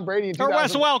from Tom Brady in 2000? Or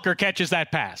Wes Welker catches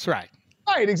that pass, right?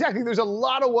 Right, exactly. There's a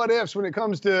lot of what ifs when it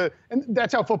comes to, and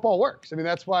that's how football works. I mean,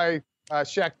 that's why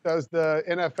Shaq does the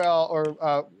NFL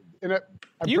or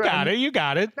You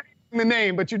got it. The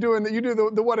name, but you do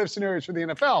the what if scenarios for the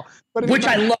NFL, which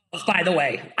I love, by the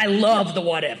way. I love the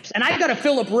what ifs, and I've got a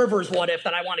Phillip Rivers what if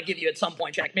that I want to give you at some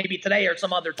point, Jack. Maybe today or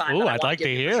some other time. Ooh, I'd like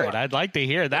to hear it. I'd like to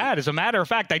hear that. As a matter of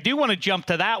fact, I do want to jump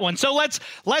to that one. So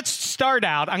let's start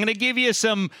out. I'm going to give you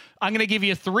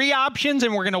 3 options,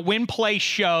 and we're going to win, play,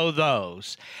 show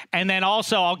those, and then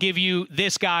also I'll give you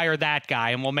this guy or that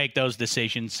guy, and we'll make those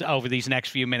decisions over these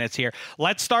next few minutes here.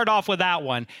 Let's start off with that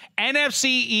one. NFC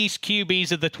East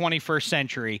QBs of the 21st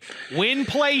century. Win,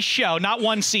 play, show. Not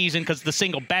one season, because the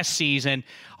single best season,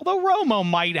 although Romo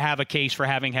might have a case for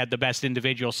having had the best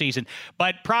individual season,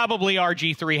 but probably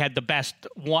RG3 had the best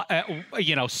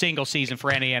single season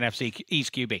for any NFC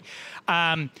East QB.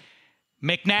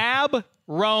 McNabb,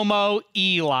 Romo,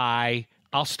 Eli.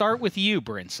 I'll start with you,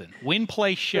 Brinson. Win,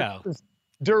 play, show.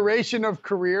 Duration of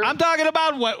career. I'm talking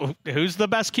about who's the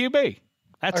best QB.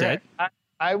 That's it.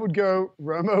 I would go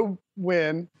Romo,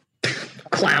 win.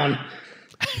 Clown.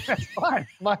 That's fine.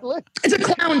 My list. It's a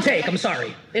clown take. I'm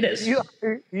sorry. It is.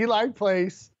 Eli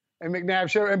place and McNabb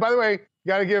show. And by the way, you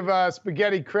got to give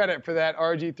Spaghetti credit for that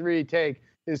RG3 take.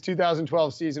 His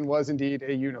 2012 season was indeed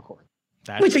a unicorn.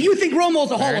 Wait, so you think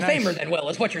Romo's a Hall of Famer then, Will,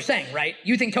 is what you're saying, right?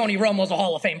 You think Tony Romo's a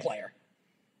Hall of Fame player?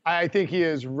 I think he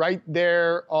is right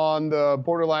there on the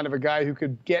borderline of a guy who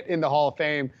could get in the Hall of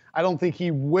Fame. I don't think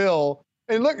he will.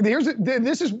 And look,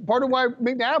 this is part of why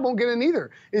McNabb won't get in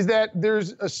either, is that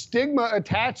there's a stigma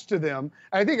attached to them.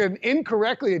 I think an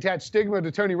incorrectly attached stigma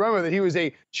to Tony Romo that he was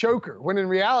a choker, when in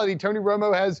reality, Tony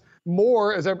Romo has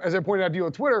more, as I pointed out to you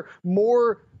on Twitter,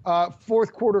 more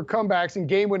fourth quarter comebacks and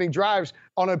game-winning drives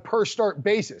on a per-start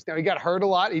basis. Now, he got hurt a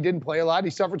lot. He didn't play a lot. He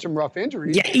suffered some rough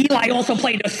injuries. Yeah, Eli also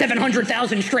played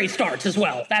 700,000 straight starts as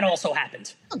well. That also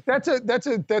happened. That's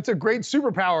a great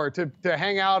superpower to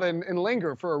hang out and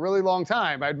linger for a really long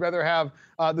time. I'd rather have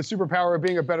the superpower of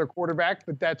being a better quarterback,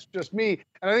 but that's just me.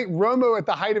 And I think Romo, at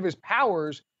the height of his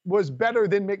powers, was better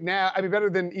than better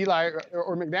than Eli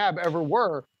or McNabb ever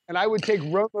were. And I would take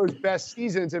Romo's best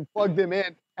seasons and plug them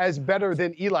in as better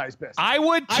than Eli's best. I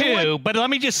would too, but let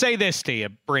me just say this to you,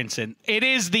 Brinson. It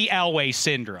is the Elway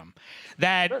syndrome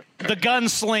that the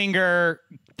gunslinger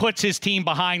puts his team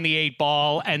behind the 8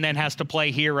 ball and then has to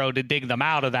play hero to dig them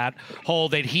out of that hole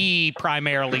that he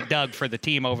primarily dug for the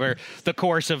team over the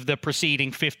course of the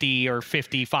preceding 50 or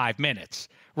 55 minutes,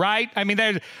 right? I mean,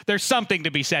 there's something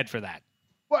to be said for that.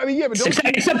 Well, I mean, yeah, but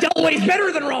except Elway's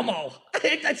better than Romo.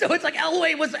 So it's like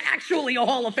Elway was actually a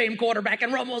Hall of Fame quarterback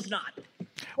and Romo's not.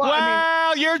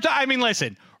 Well,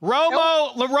 listen.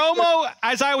 Romo,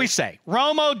 as I always say,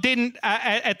 Romo didn't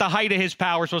at the height of his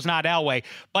powers was not Elway.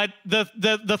 But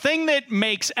the thing that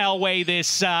makes Elway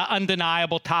this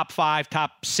undeniable top 5,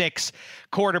 top 6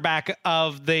 quarterback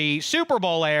of the Super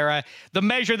Bowl era, the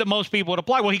measure that most people would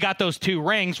apply, well, he got those 2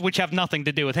 rings, which have nothing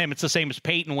to do with him. It's the same as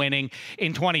Peyton winning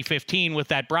in 2015 with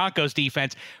that Broncos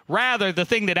defense. Rather, the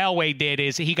thing that Elway did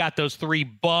is he got those 3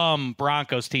 bum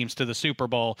Broncos teams to the Super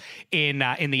Bowl in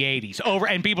the 80s.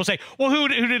 And people say, well, who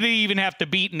did he even have to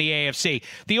beat in the AFC?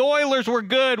 The Oilers were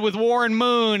good with Warren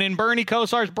Moon and Bernie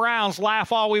Kosar's Browns.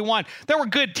 Laugh all we want. There were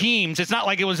good teams. It's not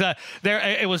like it was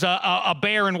a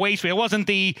barren wasteland. It wasn't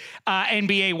the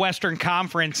NBA Western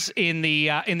Conference in the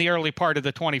early part of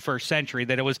the 21st century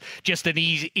that it was just an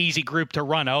easy group to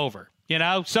run over.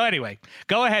 So anyway,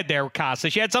 go ahead there,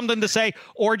 Costas. You had something to say,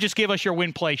 or just give us your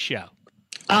win, play, show.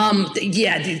 The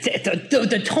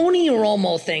Tony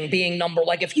Romo thing being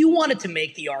like if you wanted to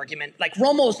make the argument, like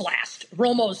Romo's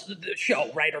the show,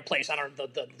 right, or place, I don't know,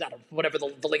 whatever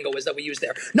the lingo is that we use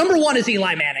there. Number 1 is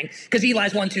Eli Manning, because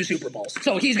Eli's won 2 Super Bowls,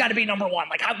 so he's got to be number 1.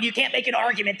 Like, you can't make an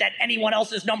argument that anyone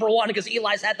else is number 1 because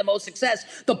Eli's had the most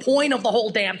success. The point of the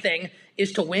whole damn thing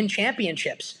is to win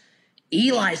championships.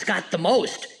 Eli's got the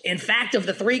most. In fact, of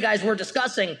the three guys we're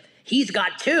discussing, he's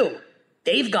got 2.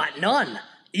 They've got none.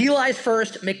 Eli's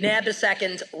first, McNabb is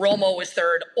second, Romo is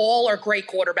third. All are great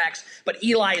quarterbacks, but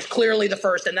Eli is clearly the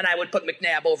first, and then I would put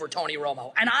McNabb over Tony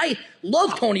Romo. And I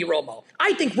love Tony Romo.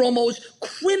 I think Romo's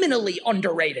criminally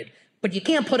underrated, but you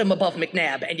can't put him above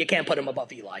McNabb, and you can't put him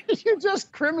above Eli. You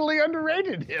just criminally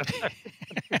underrated him.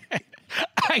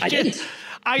 I didn't.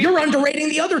 You're underrating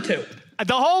the other 2.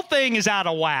 The whole thing is out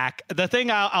of whack. The thing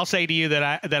I'll say to you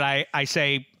that I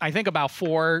say, I think about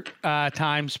 4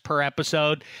 times per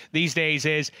episode these days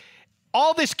is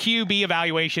all this QB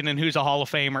evaluation and who's a Hall of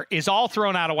Famer is all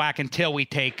thrown out of whack until we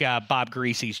take Bob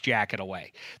Greasy's jacket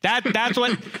away.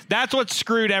 That's what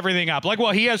screwed everything up. Like,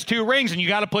 well, he has 2 rings, and you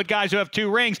got to put guys who have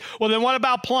 2 rings. Well, then what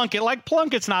about Plunkett? Like,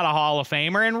 Plunkett's not a Hall of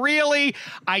Famer. And really,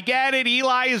 I get it.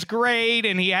 Eli is great,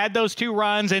 and he had those 2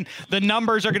 runs, and the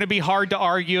numbers are going to be hard to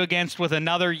argue against with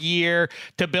another year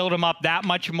to build him up that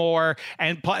much more.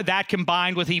 And that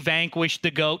combined with he vanquished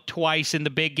the GOAT twice in the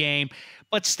big game.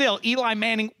 But still, Eli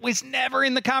Manning was never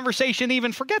in the conversation,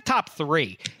 even forget top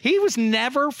 3. He was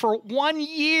never for 1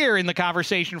 year in the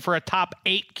conversation for a top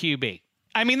 8 QB.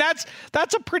 I mean, that's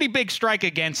a pretty big strike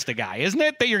against the guy, isn't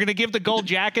it? That you're going to give the gold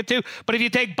jacket to. But if you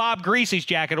take Bob Greasy's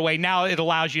jacket away, now it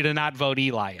allows you to not vote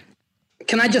Eli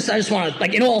in. I just want to,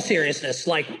 like, in all seriousness,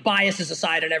 like, biases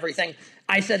aside and everything,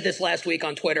 I said this last week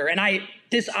on Twitter, and I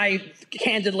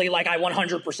candidly, like, I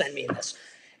 100% mean this.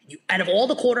 Out of all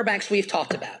the quarterbacks we've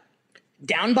talked about,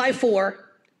 down by 4,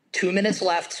 2 minutes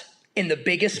left, in the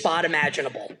biggest spot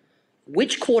imaginable.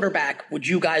 Which quarterback would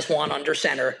you guys want under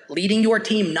center, leading your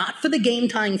team not for the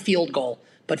game-tying field goal,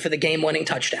 but for the game-winning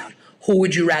touchdown? Who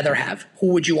would you rather have? Who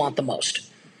would you want the most?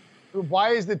 Why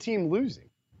is the team losing?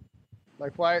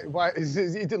 Like, why is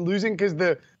it losing because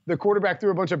the quarterback threw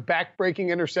a bunch of back-breaking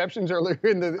interceptions earlier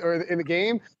in the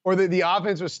game, or the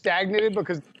offense was stagnated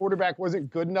because the quarterback wasn't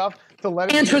good enough to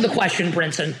let it answer the question,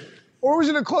 Brinson? Or was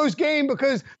it a close game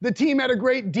because the team had a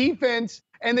great defense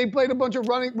and they played a bunch of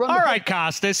running? All right,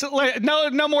 Costas.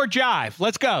 No more jive.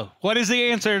 Let's go. What is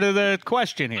the answer to the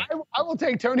question here? I will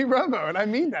take Tony Romo, and I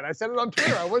mean that. I said it on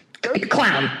Twitter. I was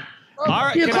clown. All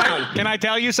right, can I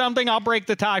tell you something? I'll break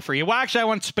the tie for you. Well, actually, I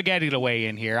want Spaghetti to weigh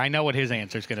in here. I know what his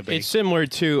answer is going to be. It's similar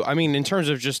to, I mean, in terms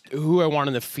of just who I want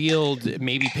in the field,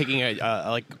 maybe picking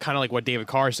like kind of like what David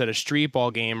Carr said, a street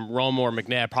ball game, Romo or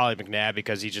McNabb, probably McNabb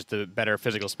because he's just a better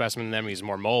physical specimen than them. He's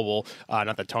more mobile.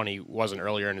 Not that Tony wasn't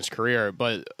earlier in his career,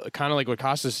 but kind of like what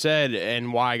Costas said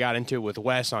and why I got into it with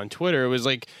Wes on Twitter, it was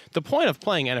like the point of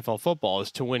playing NFL football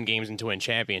is to win games and to win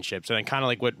championships. And kind of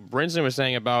like what Brinson was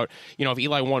saying about, if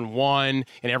Eli won 1 and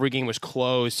every game was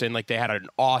close and like they had an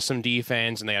awesome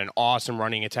defense and they had an awesome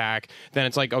running attack, then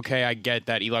it's like, okay, I get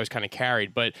that Eli was kind of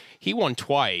carried, but he won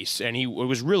twice and he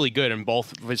was really good in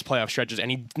both of his playoff stretches, and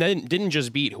he didn't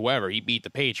just beat whoever, he beat the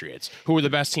Patriots, who were the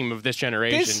best team of this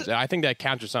generation. I think that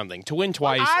counts for something. To win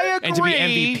twice and to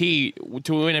be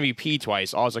MVP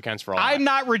twice also counts for a lot. I'm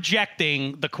not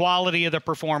rejecting the quality of the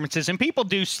performances, and people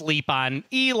do sleep on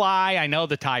Eli. I know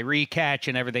the Tyree catch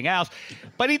and everything else,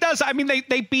 but he does. I mean,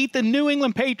 they beat the New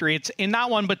England Patriots in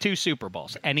not 1 but 2 Super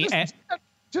Bowls. And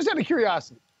just out of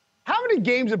curiosity, how many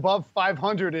games above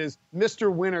 500 is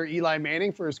Mr. Winner Eli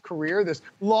Manning for his career? This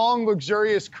long,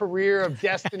 luxurious career of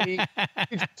destiny.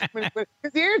 The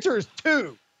answer is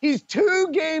 2. He's 2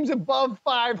 games above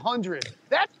 500.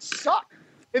 That sucks.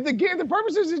 If the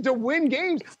purpose is to win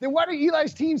games, then why do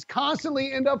Eli's teams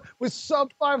constantly end up with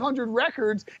sub 500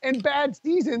 records and bad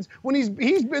seasons when he's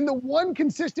been the one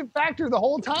consistent factor the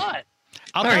whole time?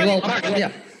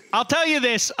 I'll tell you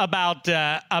this about,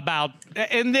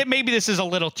 and maybe this is a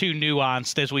little too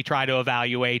nuanced as we try to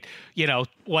evaluate,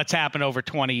 what's happened over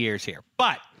 20 years here.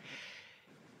 But,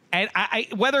 and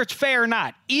whether it's fair or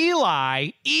not,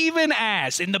 Eli, even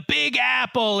as in the Big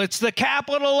Apple, it's the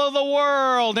capital of the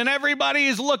world, and everybody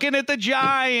is looking at the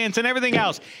Giants and everything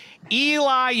else.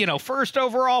 Eli, first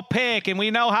overall pick, and we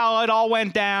know how it all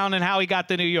went down and how he got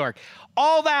to New York.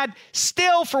 All that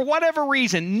still, for whatever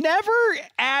reason, never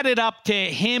added up to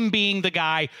him being the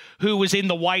guy who was in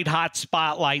the white-hot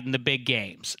spotlight in the big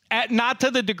games. Not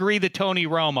to the degree that Tony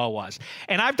Romo was.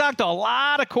 And I've talked to a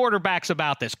lot of quarterbacks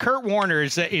about this. Kurt Warner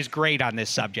is great on this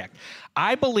subject.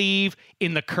 I believe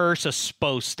in the curse of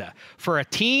supposed to for a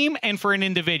team and for an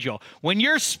individual. When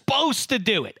you're supposed to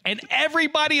do it and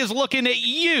everybody is looking at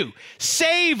you,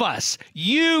 save us.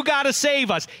 You got to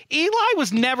save us. Eli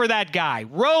was never that guy.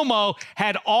 Romo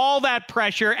had all that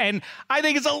pressure, and I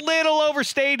think it's a little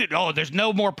overstated. Oh, there's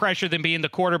no more pressure than being the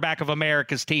quarterback of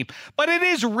America's team. But it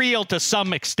is real to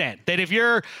some extent that if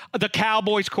you're the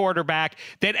Cowboys quarterback,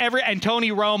 that and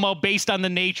Tony Romo, based on the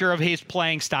nature of his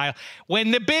playing style,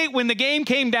 when the game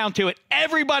came down to it,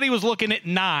 everybody was looking at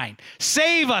 9.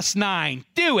 Save us 9.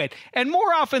 Do it. And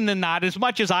more often than not, as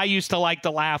much as I used to like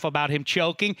to laugh about him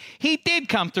choking, he did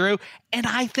come through. And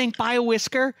I think by a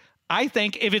whisker, I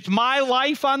think if it's my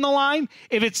life on the line,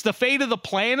 if it's the fate of the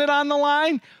planet on the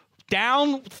line,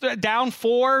 down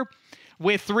 4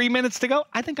 with 3 minutes to go,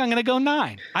 I think I'm going to go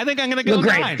 9. I think I'm going to go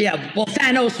 9. Yeah, well,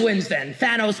 Thanos wins then.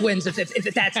 Thanos wins if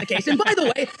that's the case. And by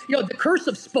the way, the curse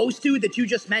of supposed to that you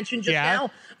just mentioned now.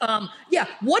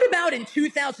 What about in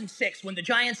 2006 when the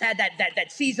Giants had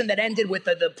that season that ended with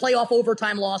the playoff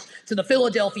overtime loss to the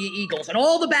Philadelphia Eagles, and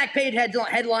all the back page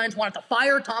headlines wanted to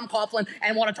fire Tom Coughlin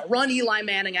and wanted to run Eli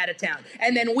Manning out of town.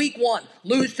 And then week 1,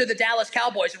 lose to the Dallas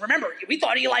Cowboys. And remember, we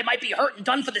thought Eli might be hurt and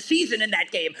done for the season in that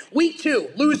game. Week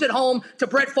 2, lose at home to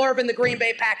Brett Favre and the Green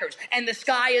Bay Packers, and the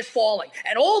sky is falling.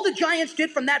 And all the Giants did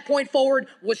from that point forward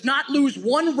was not lose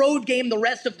one road game the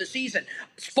rest of the season.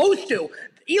 Supposed to.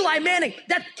 Eli Manning,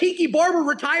 that Tiki Barber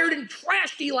retired and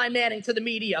trashed Eli Manning to the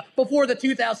media before the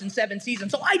 2007 season.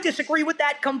 So I disagree with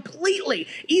that completely.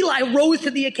 Eli rose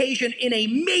to the occasion in a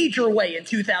major way in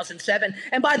 2007.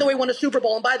 And by the way, won a Super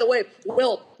Bowl. And by the way,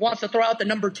 Will wants to throw out the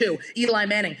number 2. Eli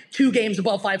Manning, 2 games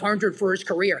above 500 for his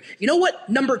career. You know what?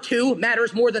 Number 2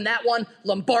 matters more than that one?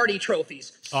 Lombardi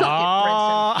trophies. Suck it,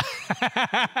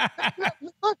 Brinson.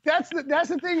 Look, that's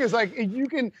the thing is like you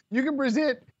can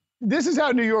present. This is how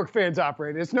New York fans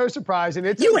operate. It's no surprise,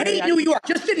 and you hate New York.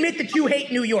 Just admit that you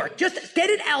hate New York. Just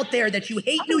get it out there that you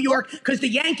hate New York because the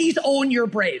Yankees own your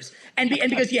Braves, and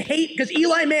because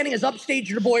Eli Manning has upstaged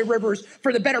your boy Rivers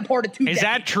for the better part of 2 decades. Is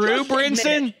that true,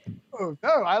 Brinson? Oh, no,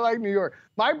 I like New York.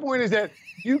 My point is that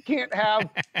you can't have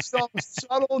some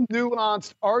subtle,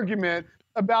 nuanced argument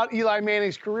about Eli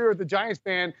Manning's career as the Giants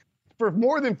fan for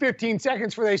more than 15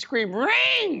 seconds before they scream,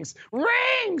 rings,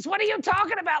 rings. What are you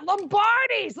talking about?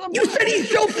 Lombardi's. You said he's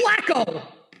Joe Flacco.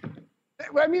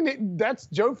 I mean, that's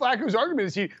Joe Flacco's argument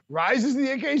is he rises to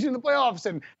the occasion in the playoffs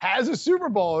and has a Super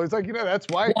Bowl. It's like, that's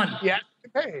why he has to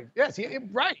get paid. Yes,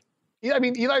 right. I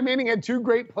mean, Eli Manning had 2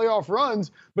 great playoff runs,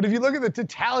 but if you look at the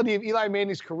totality of Eli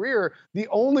Manning's career, the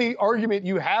only argument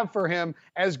you have for him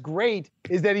as great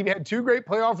is that he had 2 great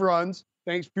playoff runs,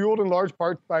 fueled in large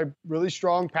part by really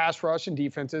strong pass rush and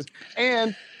defenses,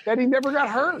 and that he never got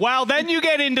hurt. Well, then you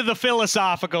get into the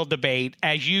philosophical debate,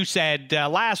 as you said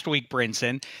last week,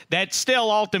 Brinson, that still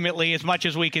ultimately, as much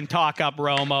as we can talk up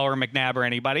Romo or McNabb or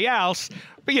anybody else,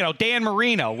 but, Dan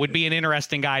Marino would be an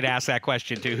interesting guy to ask that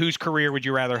question to. Whose career would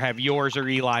you rather have, yours or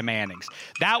Eli Manning's?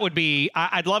 That would be –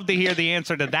 I'd love to hear the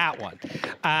answer to that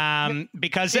one.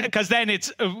 Because then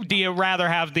it's do you rather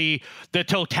have the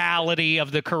totality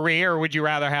of the career, or would you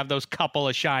rather have those couple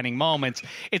of shining moments?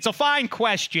 It's a fine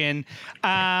question.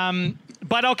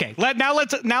 But, okay,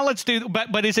 let's do –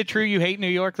 but is it true you hate New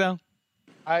York, though?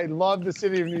 I love the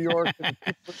city of New York and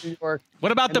the people of New York.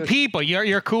 What about the people?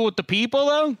 You're cool with the people,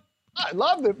 though? I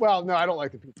love it. Well, no, I don't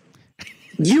like the people.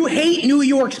 You hate New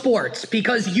York sports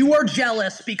because you are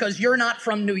jealous because you're not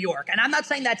from New York. And I'm not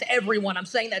saying that to everyone. I'm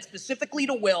saying that specifically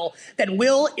to Will, that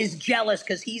Will is jealous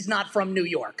because he's not from New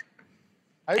York.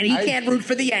 And he can't root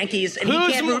for the Yankees, and he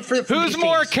can't root for who's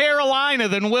more Carolina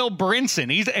than Will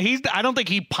Brinson? He's. I don't think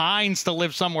he pines to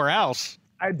live somewhere else.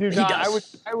 I do not.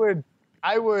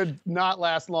 I would not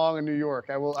last long in New York.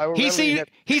 I will. He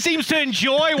seems to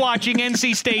enjoy watching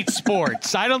NC State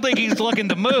sports. I don't think he's looking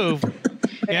to move.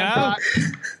 Yeah.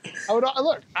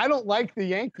 Look, I don't like the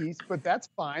Yankees, but that's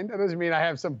fine. That doesn't mean I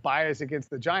have some bias against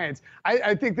the Giants.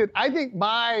 I think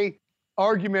my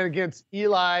argument against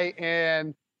Eli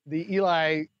and the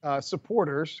Eli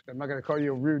supporters, I'm not going to call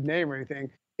you a rude name or anything,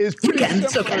 is pretty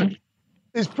similar.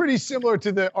 Is pretty similar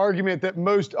to the argument that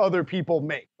most other people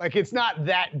make. Like, it's not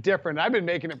that different. I've been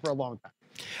making it for a long time.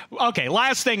 Okay,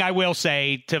 last thing I will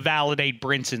say to validate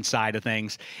Brinson's side of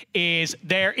things is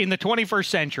there in the 21st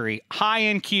century,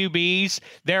 high-end QBs,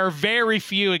 there are very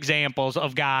few examples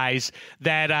of guys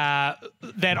that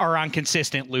are on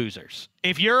consistent losers.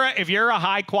 If you're a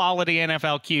high-quality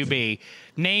NFL QB,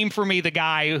 name for me the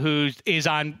guy who is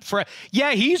on –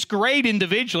 he's great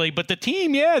individually, but the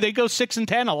team, they go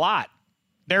 6-10 a lot.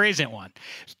 There isn't one.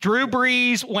 Drew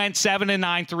Brees went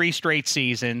 7-9 3 straight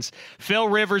seasons. Phil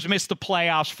Rivers missed the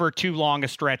playoffs for too long a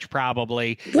stretch,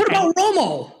 probably. What about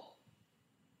Romo?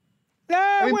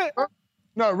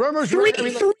 No, Romo's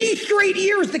three straight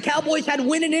years the Cowboys had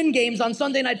win-and-in games on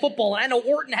Sunday Night Football, and I know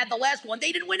Orton had the last one.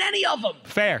 They didn't win any of them.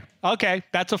 Fair. Okay,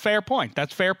 that's a fair point.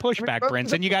 That's fair pushback,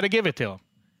 Brinson. You got to give it to him.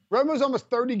 Romo's almost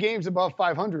 30 games above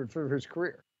 500 for his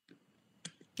career.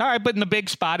 All right, but in the big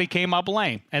spot, he came up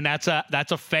lame, and that's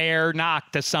a fair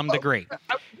knock to some degree.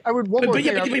 I would But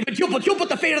you'll put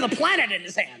the fate of the planet in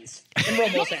his hands, in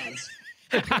Romo's hands.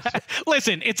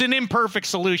 Listen, it's an imperfect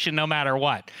solution no matter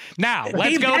what. Now,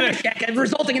 let's go to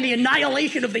resulting in the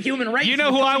annihilation of the human race. You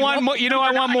know who I want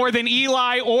I want more than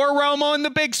Eli or Romo in the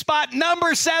big spot?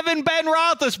 Number 7, Ben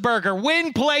Roethlisberger.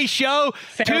 Win, play, show.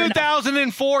 Fair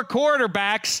 2004 enough.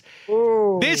 Quarterbacks.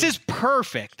 Ooh. This is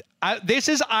perfect. This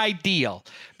is ideal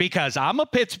because I'm a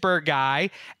Pittsburgh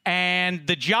guy, and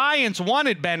the Giants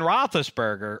wanted Ben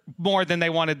Roethlisberger more than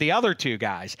they wanted the other two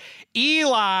guys.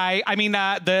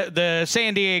 The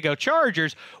San Diego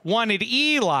Chargers wanted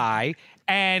Eli,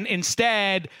 and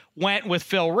instead went with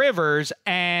Phil Rivers,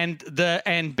 and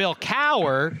Bill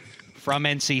Cowher from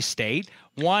NC State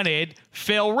wanted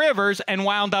Phil Rivers and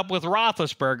wound up with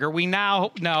Roethlisberger. We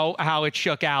now know how it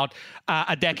shook out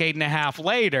a decade and a half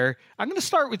later. I'm going to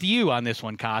start with you on this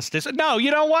one, Costas. No,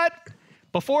 you know what?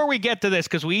 Before we get to this,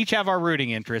 because we each have our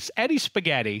rooting interests, Eddie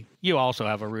Spaghetti, you also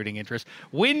have a rooting interest.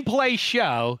 Win, play,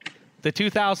 show, the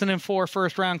 2004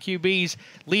 first-round QBs,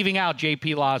 leaving out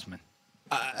J.P. Losman.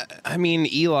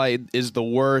 Eli is the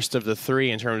worst of the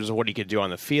three in terms of what he could do on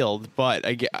the field, but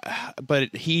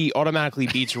he automatically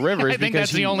beats Rivers. I think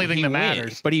that's the only thing that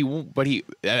matters. But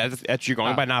that's you're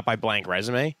going by not by blank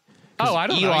resume. Oh, I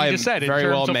don't know. You just said very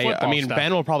well may.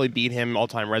 Ben will probably beat him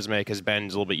all-time resume because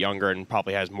Ben's a little bit younger and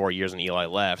probably has more years than Eli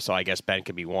left. So I guess Ben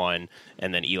could be 1,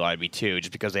 and then Eli would be 2,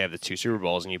 just because they have the 2 Super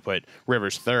Bowls, and you put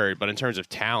Rivers 3rd. But in terms of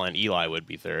talent, Eli would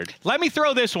be 3rd. Let me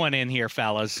throw this one in here,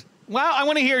 fellas. Well, I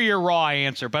want to hear your raw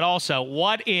answer, but also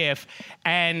what if,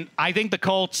 and I think the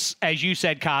Colts, as you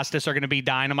said, Costas, are going to be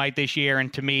dynamite this year.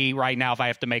 And to me, right now, if I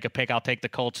have to make a pick, I'll take the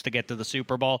Colts to get to the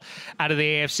Super Bowl out of the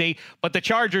AFC. But the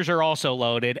Chargers are also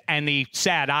loaded. And the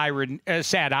sad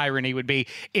irony would be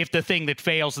if the thing that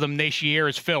fails them this year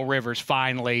is Phil Rivers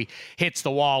finally hits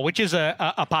the wall, which is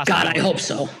a possibility. God, I hope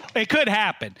so. It could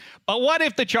happen. But what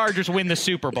if the Chargers win the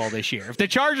Super Bowl this year? If the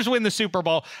Chargers win the Super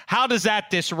Bowl, how does that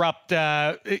disrupt,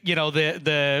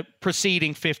 the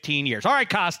preceding 15 years? All right,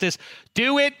 Costas,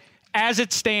 do it as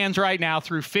it stands right now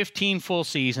through 15 full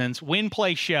seasons. Win,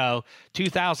 play, show,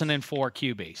 2004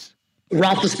 QBs.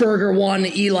 Roethlisberger 1,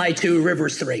 Eli 2,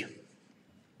 Rivers 3.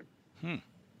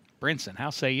 Brinson,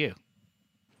 how say you?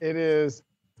 It is.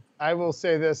 I will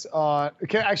say this. I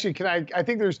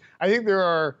think there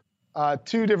are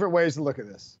 2 different ways to look at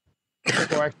this.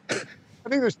 I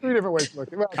think there's 3 different ways to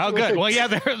look at it. Oh, good. Well, yeah,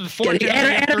 there's 4.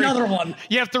 Add another one.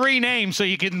 You have 3 names, so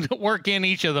you can work in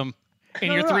each of them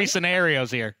in your 3 scenarios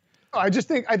here. I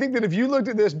think that if you looked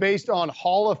at this based on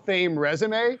Hall of Fame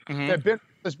resume, that Ben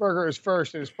Roethlisberger is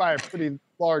first, and it's by a pretty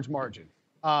large margin.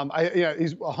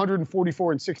 He's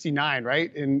 144-69,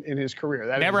 right, in his career.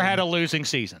 That never had a losing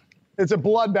season. It's a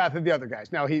bloodbath of the other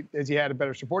guys. Now, has he had a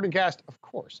better supporting cast? Of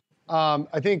course.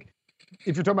 I think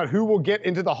if you're talking about who will get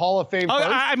into the Hall of Fame first.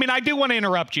 I do want to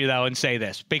interrupt you, though, and say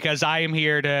this, because I am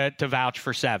here to vouch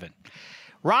for 7.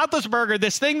 Roethlisberger,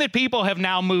 this thing that people have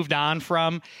now moved on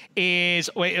from is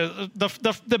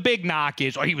the big knock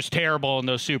is he was terrible in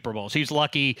those Super Bowls. He's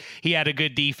lucky he had a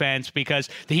good defense because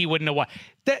he wouldn't have won.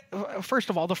 First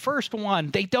of all, the first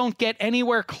one, they don't get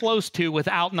anywhere close to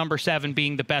without number 7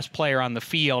 being the best player on the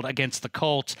field against the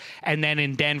Colts and then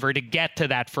in Denver to get to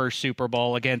that first Super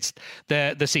Bowl against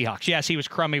the Seahawks. Yes, he was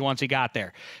crummy once he got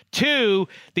there. 2,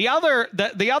 the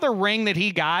other ring that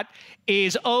he got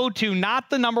is owed to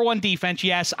not the number 1 defense.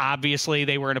 Yes, obviously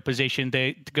they were in a position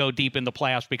to go deep in the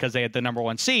playoffs because they had the number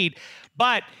 1 seed,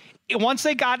 but once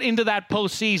they got into that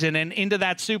postseason and into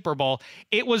that Super Bowl,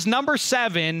 it was number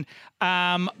 7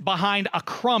 behind a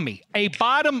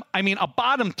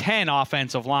bottom 10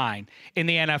 offensive line in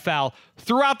the NFL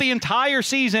throughout the entire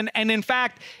season. And in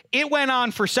fact, it went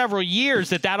on for several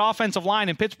years that offensive line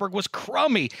in Pittsburgh was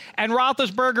crummy, and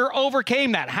Roethlisberger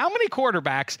overcame that. How many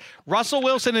quarterbacks, Russell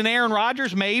Wilson and Aaron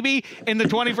Rodgers, maybe in the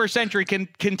 21st century can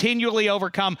continually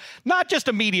overcome not just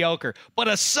a mediocre, but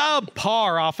a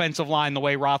subpar offensive line the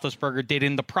way Roethlisberger did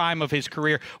in the prime of his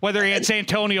career, whether he had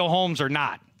Santonio Holmes or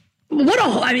not?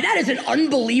 That is an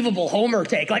unbelievable homer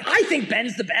take. Like, I think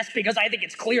Ben's the best because I think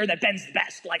it's clear that Ben's the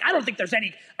best. Like, I don't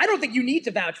think you need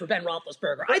to vouch for Ben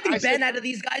Roethlisberger. I think Ben out of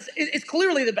these guys is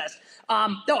clearly the best.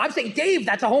 No, I'm saying, Dave,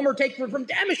 that's a homer take from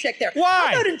Damashek there. Why?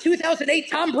 How about in 2008,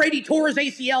 Tom Brady tore his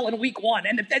ACL in week 1,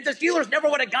 and the Steelers never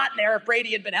would have gotten there if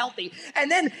Brady had been healthy.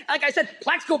 And then, like I said,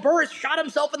 Plaxico Burress shot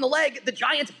himself in the leg. The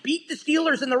Giants beat the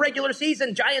Steelers in the regular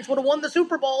season. Giants would have won the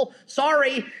Super Bowl.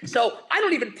 Sorry. So I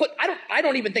don't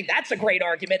even think that's a great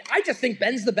argument. I just think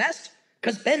Ben's the best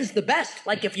because Ben's the best.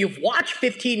 Like, if you've watched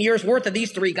 15 years worth of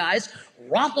these three guys,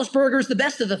 Roethlisberger's the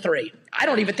best of the three. I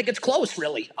don't even think it's close,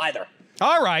 really, either.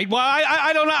 All right. Well,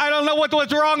 I don't know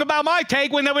what's wrong about my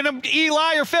take when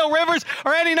Eli or Phil Rivers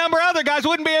or any number of other guys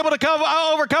wouldn't be able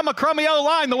to overcome a crummy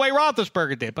O-line the way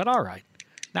Roethlisberger did. But all right.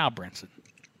 Now, Brinson.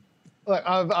 Look,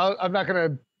 I'm not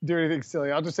going to do anything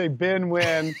silly. I'll just say Ben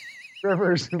win,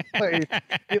 Rivers play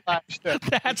Eli Ship.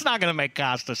 That's not going to make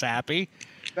Costas happy.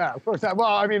 No, of course not. Well,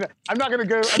 I mean, I'm not going to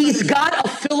go. He's got a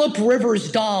Phillip Rivers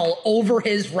doll over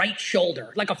his right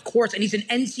shoulder. Like, of course, and he's an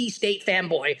NC State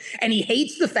fanboy, and he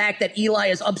hates the fact that Eli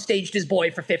has upstaged his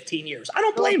boy for 15 years. I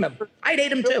don't blame him. I'd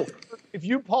hate him too. If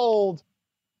you polled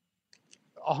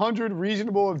 100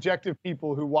 reasonable, objective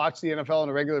people who watch the NFL on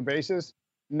a regular basis,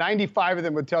 95 of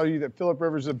them would tell you that Phillip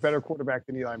Rivers is a better quarterback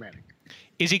than Eli Manning.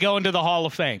 Is he going to the Hall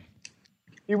of Fame?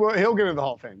 He'll get into the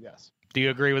Hall of Fame, yes. Do you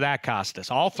agree with that,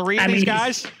 Costas? All three of these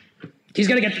guys? He's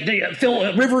going to get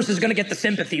Phil Rivers is going to get the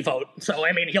sympathy vote. So,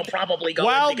 I mean, he'll probably go.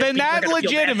 Well, then that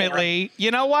legitimately,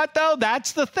 you know what, though?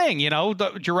 That's the thing. You know,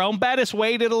 Jerome Bettis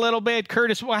waited a little bit.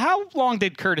 How long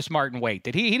did Curtis Martin wait?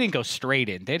 He didn't go straight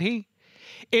in, did he?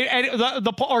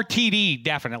 Or TD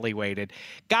definitely waited.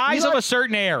 Guys of a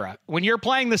certain era, when you're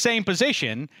playing the same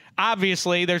position,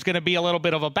 obviously there's going to be a little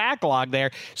bit of a backlog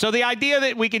there. So the idea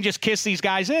that we can just kiss these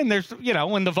guys in,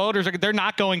 when the voters they're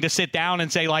not going to sit down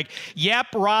and say like, yep,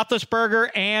 Roethlisberger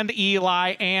and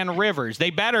Eli and Rivers. They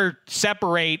better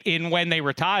separate in when they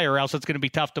retire, or else it's going to be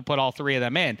tough to put all three of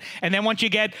them in. And then once you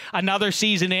get another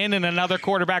season in and another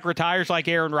quarterback retires like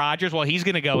Aaron Rodgers, well, he's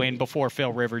going to go in before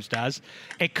Phil Rivers does.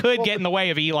 It could get in the way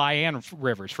of Eli and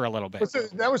Rivers for a little bit. So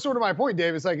that was sort of my point,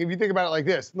 Dave. It's like, if you think about it like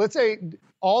this, let's say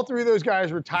all three of those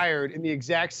guys retired in the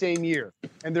exact same year,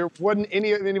 and there wasn't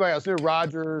anybody else, no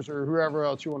Rodgers or whoever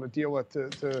else you want to deal with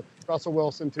to Russell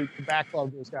Wilson to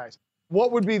backlog those guys.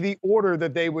 What would be the order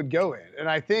that they would go in? And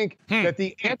I think that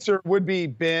the answer would be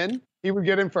Ben. He would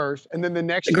get in first, and then the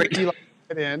next year Eli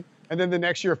would get in, and then the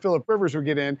next year Phillip Rivers would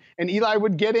get in, and Eli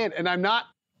would get in. And I'm not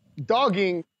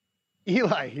dogging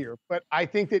Eli here, but I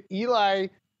think that Eli,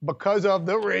 because of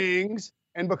the rings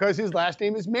and because his last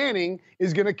name is Manning,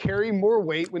 is going to carry more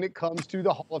weight when it comes to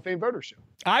the Hall of Fame votership.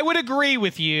 I would agree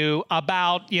with you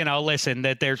about, listen,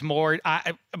 that there's more.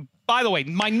 By the way,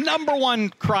 my number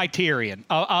one criterion,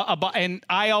 and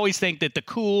I always think that the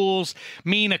Cools,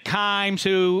 Mina Kimes,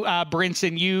 who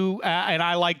Brinson, you and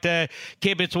I like to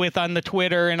kibitz with on the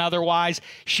Twitter and otherwise,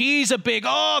 she's a big,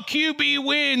 QB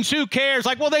wins, who cares?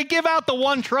 Like, well, they give out the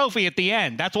one trophy at the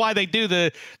end. That's why they do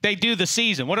the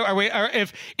season. What are we?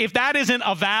 If that isn't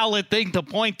a valid thing to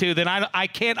point to, then I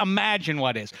can't imagine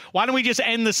what is. Why don't we just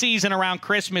end the season around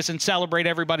Christmas and celebrate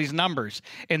everybody's numbers?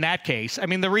 In that case, I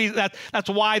mean, the reason that's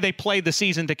why they play the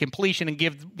season to completion and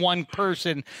give one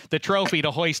person the trophy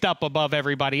to hoist up above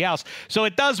everybody else. So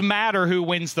it does matter who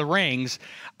wins the rings.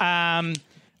 All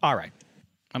right.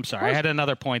 I'm sorry. I had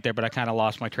another point there, but I kind of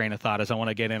lost my train of thought as I want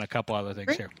to get in a couple other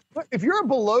things here. If you're a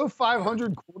below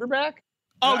 500 quarterback.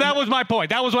 Oh, that was my point.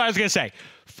 That was what I was going to say.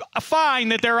 Fine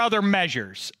that there are other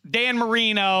measures. Dan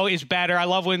Marino is better. I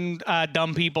love when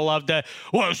dumb people love to,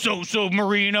 so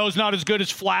Marino's not as good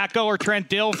as Flacco or Trent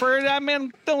Dilfer. I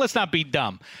mean, let's not be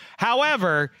dumb.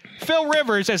 However, Phil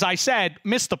Rivers, as I said,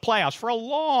 missed the playoffs for a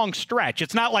long stretch.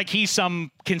 It's not like he's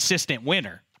some consistent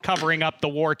winner, covering up the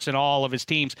warts in all of his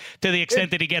teams to the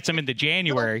extent that he gets them into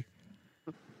January.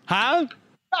 Huh?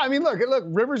 I mean, look,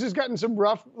 Rivers has gotten some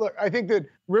rough. Look, I think that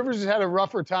Rivers has had a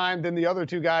rougher time than the other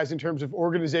two guys in terms of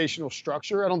organizational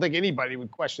structure. I don't think anybody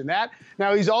would question that.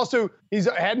 Now, he sat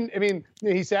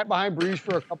behind Breeze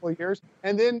for a couple of years,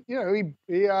 and then, he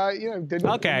didn't.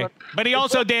 Okay. But he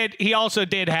also did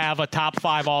have a top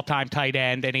 5 all-time tight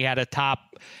end, and he had a top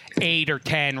 8 or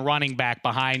 10 running back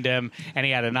behind him, and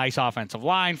he had a nice offensive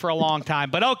line for a long time.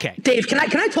 But okay. Dave, can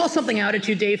I toss something out at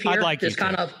you, Dave, here? I'd like this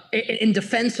kind of in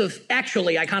defense of,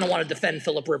 actually, I kind of want to defend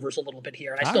Phillip Rivers a little bit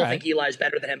here, and I still think Eli's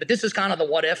better than him. But this is kind of the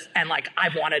what if, and Go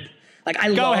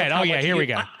ahead. Oh, yeah, here we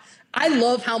go. I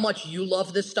love how much you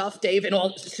love this stuff, Dave, in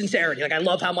all sincerity. I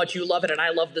love how much you love it, and I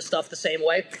love this stuff the same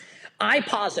way. I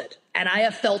posit, and I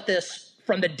have felt this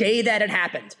from the day that it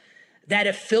happened, that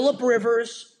if Phillip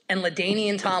Rivers and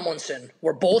LaDainian Tomlinson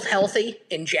were both healthy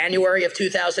in January of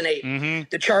 2008,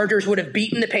 the Chargers would have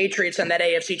beaten the Patriots in that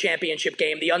AFC Championship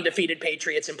game, the undefeated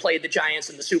Patriots, and played the Giants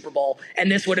in the Super Bowl. And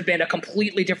this would have been a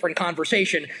completely different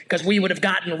conversation because we would have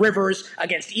gotten Rivers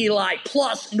against Eli,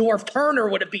 plus Norv Turner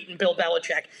would have beaten Bill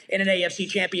Belichick in an AFC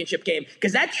Championship game.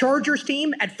 Because that Chargers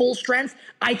team at full strength,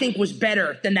 I think, was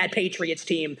better than that Patriots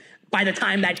team by the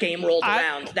time that game rolled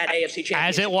around, that AFC Championship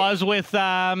as it was game. with,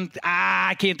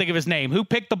 I can't think of his name. Who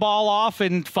picked the ball off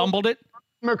and fumbled it?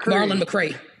 Marlon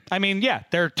McCray. I mean, yeah,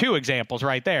 there are two examples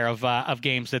right there of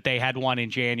games that they had won in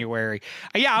January.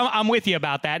 Yeah, I'm with you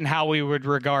about that and how we would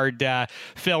regard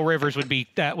Phil Rivers would be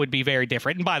very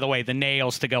different. And by the way, the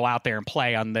nails to go out there and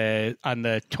play on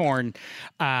the torn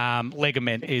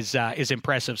ligament is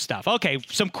impressive stuff. Okay,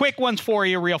 some quick ones for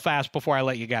you real fast before I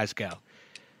let you guys go.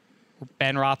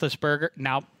 Ben Roethlisberger.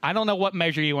 Now, I don't know what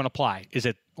measure you want to apply. Is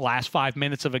it last 5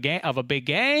 minutes of a big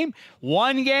game,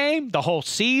 one game, the whole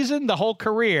season, the whole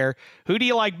career? Who do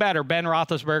you like better, Ben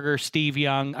Roethlisberger, Steve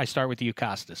Young? I start with you,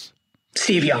 Costas.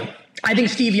 Steve Young. I think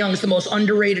Steve Young is the most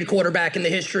underrated quarterback in the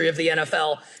history of the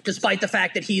NFL, despite the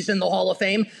fact that he's in the Hall of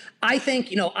Fame. I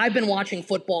think, I've been watching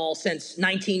football since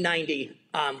 1990,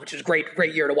 which is a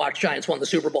great year to watch. Giants won the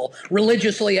Super Bowl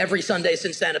religiously every Sunday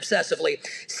since then, obsessively.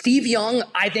 Steve Young,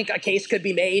 I think a case could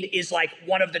be made, is like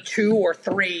one of the 2 or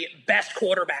 3 best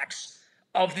quarterbacks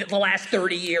of the last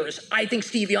 30 years. I think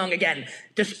Steve Young, again,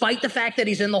 despite the fact that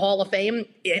he's in the Hall of Fame,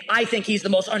 I think he's the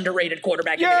most underrated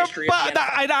quarterback in the history of the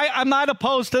NFL. I'm not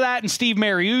opposed to that. And Steve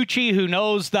Mariucci, who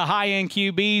knows the high-end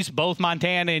QBs, both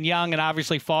Montana and Young, and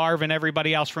obviously Favre and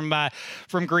everybody else from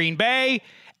Green Bay.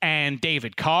 And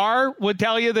David Carr would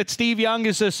tell you that Steve Young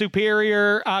is a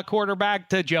superior quarterback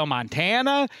to Joe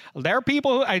Montana. There are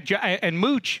people, and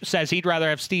Mooch says he'd rather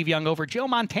have Steve Young over Joe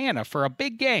Montana for a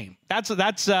big game. That's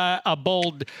a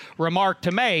bold remark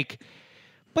to make.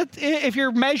 But if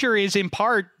your measure is in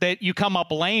part that you come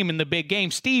up lame in the big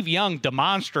game, Steve Young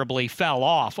demonstrably fell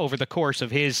off over the course of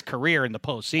his career in the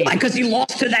postseason. Because he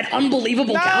lost to that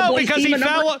unbelievable Cowboys team a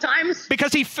number of times?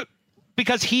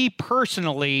 Because he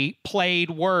personally played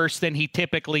worse than he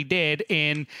typically did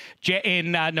in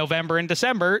November and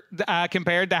December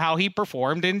compared to how he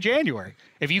performed in January.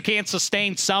 If you can't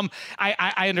sustain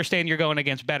I understand you're going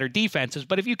against better defenses,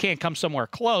 but if you can't come somewhere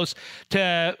close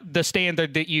to the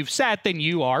standard that you've set, then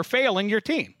you are failing your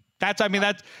team. That's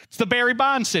the Barry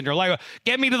Bonds syndrome. Like,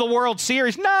 get me to the World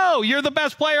Series. No, you're the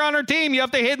best player on our team. You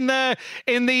have to hit in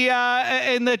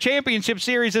the championship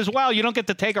series as well. You don't get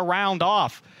to take a round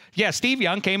off. Yeah, Steve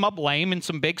Young came up lame in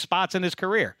some big spots in his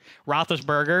career.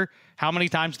 Roethlisberger, how many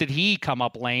times did he come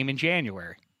up lame in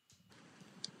January?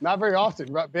 Not very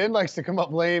often. Ben likes to come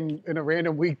up lame in a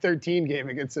random Week 13 game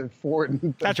against a Ford.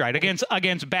 That's right.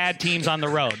 Against bad teams on the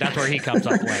road. That's where he comes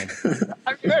up lame.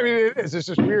 I mean, it is. It's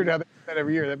just weird how they do that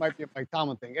every year. That might be a Mike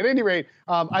Tomlin thing. At any rate,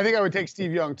 I think I would take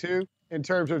Steve Young, too, in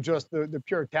terms of just the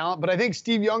pure talent. But I think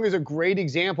Steve Young is a great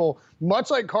example,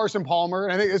 much like Carson Palmer.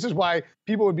 And I think this is why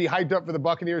people would be hyped up for the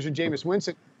Buccaneers and Jameis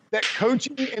Winston, that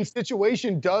coaching and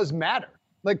situation does matter.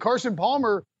 Like Carson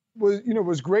Palmer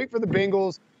was great for the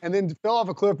Bengals and then fell off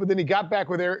a cliff, but then he got back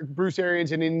with Bruce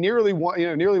Arians and he nearly won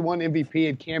MVP,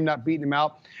 and Cam not beating him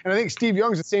out. And I think Steve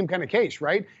Young's the same kind of case,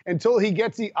 right? Until he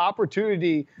gets the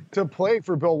opportunity to play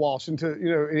for Bill Walsh and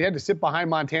and he had to sit behind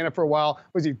Montana for a while.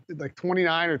 Was he like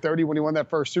 29 or 30 when he won that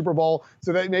first Super Bowl?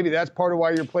 So that maybe that's part of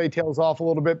why your play tails off a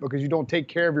little bit, because you don't take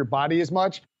care of your body as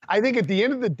much. I think at the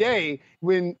end of the day,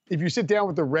 if you sit down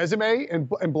with the resume and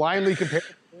blindly compare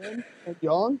Ben and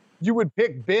Young, you would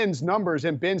pick Ben's numbers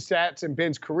and Ben's stats and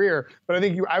Ben's career. But I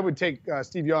think I would take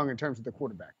Steve Young in terms of the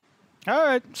quarterback. All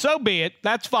right, so be it.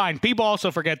 That's fine. People also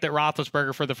forget that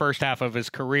Roethlisberger, for the first half of his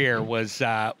career, was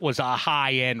a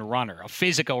high-end runner, a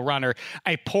physical runner,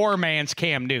 a poor man's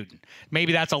Cam Newton.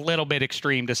 Maybe that's a little bit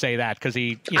extreme to say that because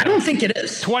I don't think it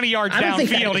is. 20 yards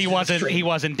downfield, he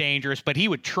wasn't dangerous, but he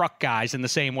would truck guys in the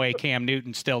same way Cam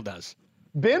Newton still does.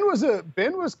 Ben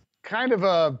was kind of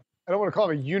a, I don't want to call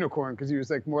him a unicorn because he was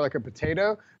like more like a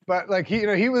potato, but like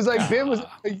he was like Ben was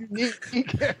a unique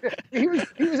he was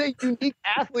a unique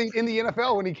athlete in the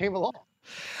NFL when he came along.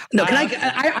 No,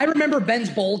 I remember Ben's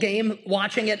bowl game,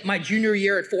 watching it my junior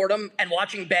year at Fordham, and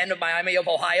watching Ben of Miami of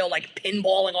Ohio like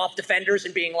pinballing off defenders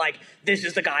and being like, "This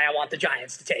is the guy I want the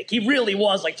Giants to take." He really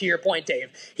was, like, to your point, Dave.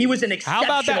 He was an exceptional.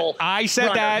 How about that? I said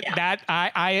runner. that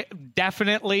I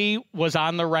definitely was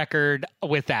on the record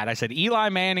with that. I said Eli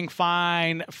Manning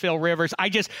fine, Phil Rivers.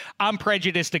 I'm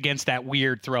prejudiced against that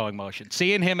weird throwing motion.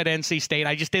 Seeing him at NC State,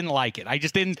 I just didn't like it. I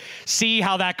just didn't see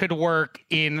how that could work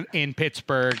in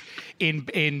Pittsburgh in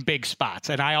in big spots,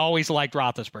 and I always liked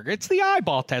Roethlisberger. It's the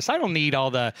eyeball test. I don't need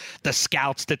all the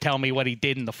scouts to tell me what he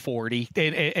did in the 40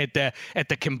 at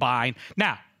the combine.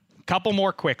 Now, a couple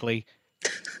more quickly.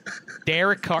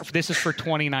 Derek Carr. This is for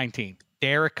 2019.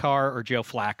 Derek Carr or Joe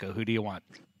Flacco? Who do you want?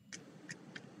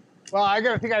 Well, I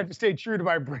have to stay true to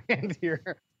my brand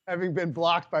here, having been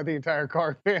blocked by the entire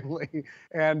Carr family,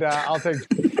 and I'll take.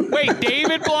 Wait,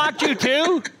 David blocked you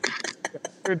too?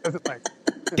 Who doesn't like?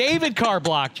 David Carr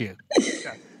blocked you.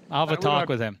 Yeah. I'll have a talk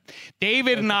with him.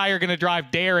 David and I are going to drive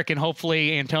Derek and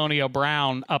hopefully Antonio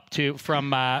Brown up to from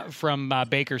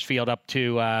Bakersfield up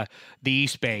to the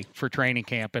East Bay for training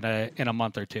camp in a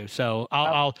month or two. So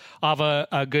I'll have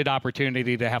a good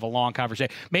opportunity to have a long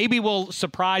conversation. Maybe we'll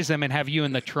surprise them and have you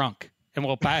in the trunk, and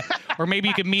or maybe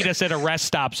you could meet us at a rest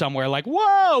stop somewhere. Like,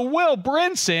 whoa, Will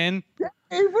Brinson.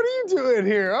 Hey, what are you doing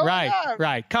here? Oh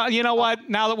Right. You know what?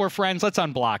 Now that we're friends, let's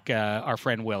unblock our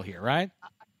friend Will here, right?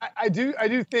 I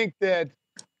do think that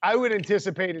I would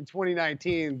anticipate in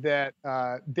 2019 that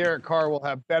Derek Carr will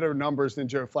have better numbers than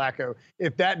Joe Flacco.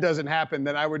 If that doesn't happen,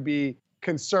 then I would be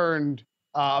concerned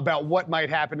about what might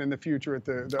happen in the future at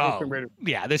the Oakland Raiders.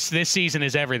 Yeah, this season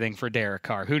is everything for Derek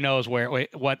Carr. Who knows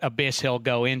what abyss he'll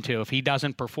go into if he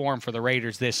doesn't perform for the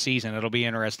Raiders this season. It'll be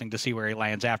interesting to see where he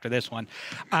lands after this one.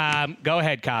 Go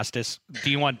ahead, Costas.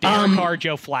 Do you want Derek Carr or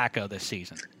Joe Flacco this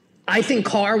season? I think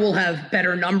Carr will have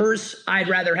better numbers. I'd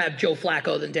rather have Joe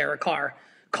Flacco than Derek Carr.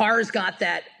 Carr's got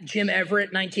that Jim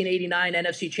Everett 1989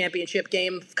 NFC Championship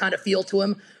game kind of feel to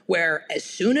him, where as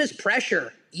soon as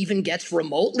pressure even gets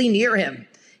remotely near him,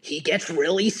 he gets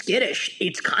really skittish.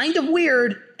 It's kind of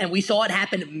weird, and we saw it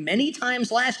happen many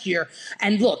times last year.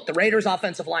 And look, the Raiders'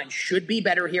 offensive line should be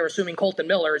better here, assuming Colton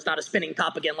Miller is not a spinning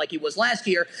top again like he was last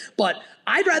year. But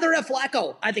I'd rather have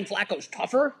Flacco. I think Flacco's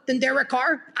tougher than Derek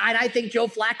Carr. And I think Joe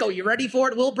Flacco, you ready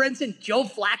for it, Will Brinson? Joe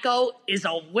Flacco is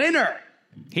a winner.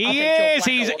 He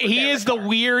is the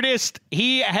weirdest.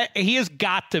 He has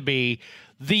got to be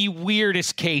the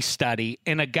weirdest case study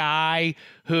in a guy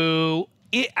who,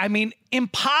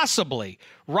 impossibly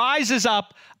rises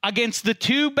up against the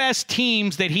two best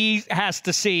teams that he has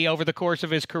to see over the course of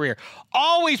his career.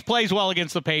 Always plays well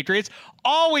against the Patriots,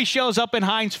 always shows up in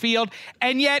Heinz Field,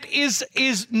 and yet is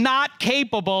not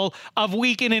capable of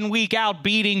week in and week out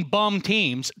beating bum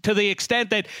teams to the extent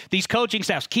that these coaching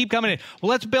staffs keep coming in. Well,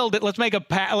 let's build it. Let's be a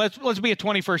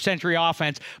 21st century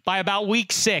offense by about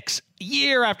week 6.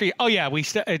 Year after year,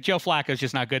 Joe Flacco's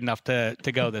just not good enough to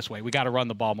go this way. We got to run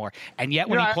the ball more. And yet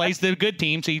when he plays the good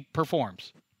teams, he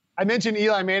performs. I mentioned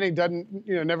Eli Manning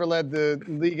never led the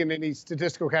league in any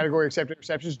statistical category except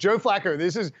interceptions. Joe Flacco,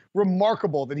 this is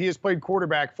remarkable that he has played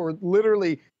quarterback for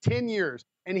literally 10 years.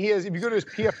 And he has, if you go to his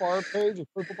PFR page, his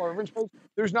Pro Football Reference page,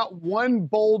 there's not one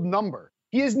bold number.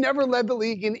 He has never led the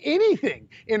league in anything.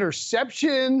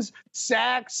 Interceptions,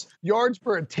 sacks, yards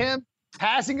per attempt,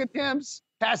 passing attempts.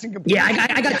 Yeah,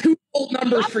 I got two old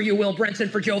numbers for you, Will Brinson,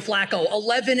 for Joe Flacco.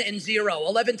 11-0,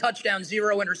 11 touchdowns,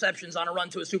 0 interceptions on a run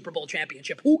to a Super Bowl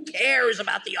championship. Who cares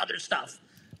about the other stuff?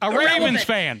 A Ravens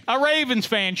fan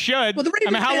should. Well,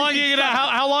 how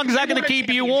long is that going to keep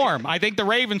you warm? I think the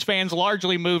Ravens fans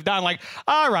largely moved on. Like,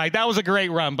 all right, that was a great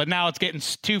run, but now it's getting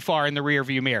too far in the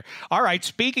rearview mirror. All right,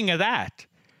 speaking of that,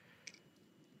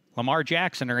 Lamar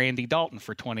Jackson or Andy Dalton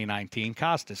for 2019.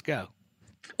 Costas, go.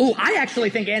 Oh, I actually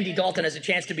think Andy Dalton has a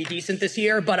chance to be decent this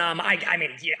year, but I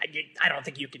don't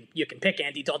think you can pick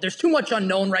Andy Dalton. There's too much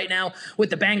unknown right now with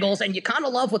the Bengals, and you kind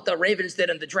of love what the Ravens did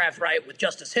in the draft, right, with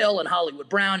Justice Hill and Hollywood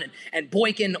Brown and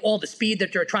Boykin, all the speed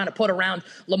that they're trying to put around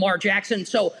Lamar Jackson.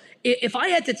 So if I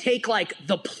had to take like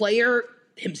the player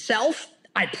himself,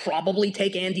 I'd probably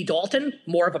take Andy Dalton,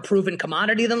 more of a proven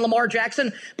commodity than Lamar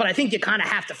Jackson. But I think you kind of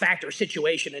have to factor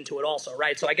situation into it also,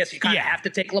 right? So I guess you kind of have to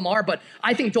take Lamar. But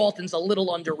I think Dalton's a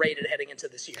little underrated heading into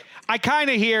this year. I kind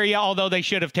of hear you, although they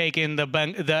should have taken the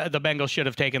Bengals should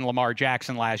have taken Lamar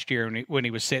Jackson last year when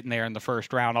he was sitting there in the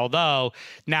first round. Although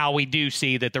now we do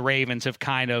see that the Ravens have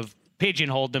kind of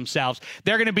pigeonholed themselves.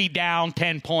 They're going to be down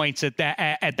 10 points at the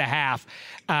half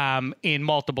in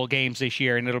multiple games this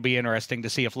year, and it'll be interesting to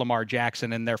see if Lamar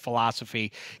Jackson and their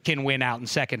philosophy can win out in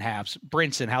second halves.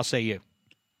 Brinson, how say you?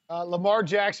 Lamar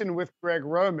Jackson with Greg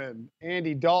Roman,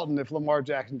 Andy Dalton if Lamar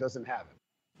Jackson doesn't have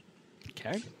it.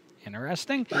 Okay,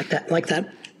 interesting. Like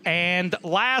that. And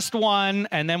last one,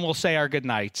 and then we'll say our good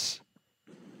nights.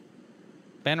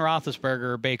 Ben Roethlisberger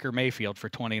or Baker Mayfield for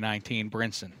 2019,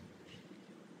 Brinson.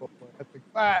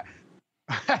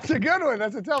 That's a good one.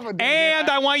 That's a tough one. And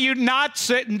I want you not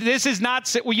sit. This is not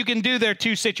sit. Well, you can do their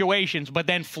two situations, but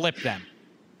then flip them.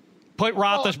 Put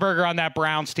Roethlisberger on that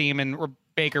Browns team and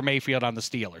Baker Mayfield on the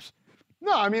Steelers.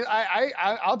 No, I mean,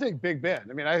 I'll take Big Ben.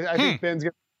 I mean, I think Ben's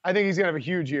going to I think he's gonna have a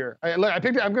huge year. I'm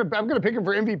gonna pick him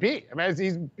for MVP. I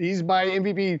mean, he's my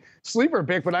MVP sleeper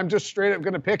pick, but I'm just straight up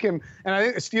gonna pick him. And I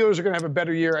think the Steelers are gonna have a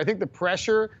better year. I think the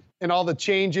pressure and all the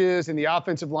changes and the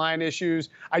offensive line issues.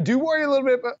 I do worry a little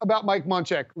bit about Mike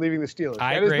Munchak leaving the Steelers.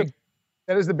 I agree.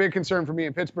 That is the big concern for me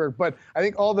in Pittsburgh. But I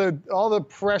think all the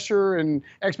pressure and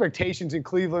expectations in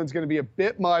Cleveland is going to be a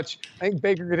bit much. I think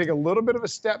Baker could take a little bit of a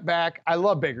step back. I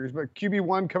love Baker's, but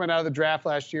QB1 coming out of the draft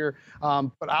last year.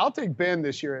 But I'll take Ben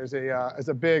this year as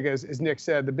a big, as Nick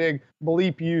said, the big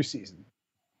bleep you season.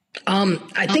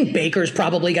 I think Baker's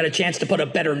probably got a chance to put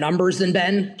up better numbers than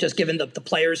Ben, just given the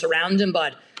players around him.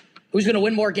 But who's going to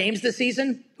win more games this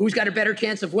season? Who's got a better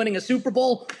chance of winning a Super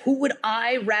Bowl? Who would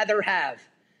I rather have?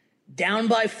 Down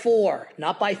by 4,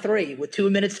 not by 3, with 2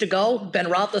 minutes to go. Ben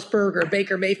Roethlisberger,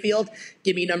 Baker Mayfield.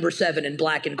 Give me number 7 in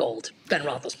black and gold. Ben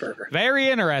Roethlisberger. Very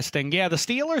interesting. Yeah, the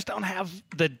Steelers don't have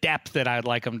the depth that I'd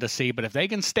like them to see, but if they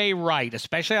can stay right,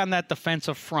 especially on that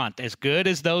defensive front, as good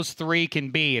as those 3 can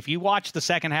be, if you watch the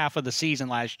second half of the season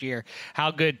last year, how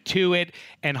good Tuitt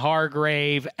and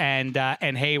Hargrave and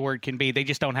Hayward can be, they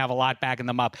just don't have a lot backing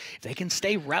them up. If they can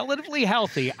stay relatively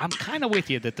healthy, I'm kind of with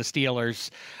you that the Steelers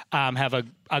have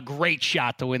a great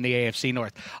shot to win the AFC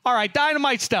North. All right,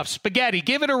 dynamite stuff. Spaghetti,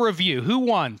 give it a review. Who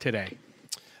won today?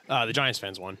 The Giants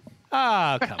fans won.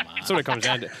 Oh, come on. That's what it comes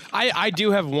down to. I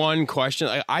do have one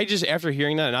question. I just, after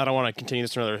hearing that, and I don't want to continue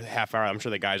this for another half hour. I'm sure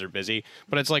the guys are busy.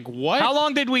 But it's like, what? How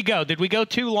long did we go? Did we go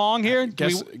too long here?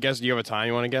 Guess, do you have a time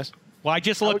you want to guess? Well, I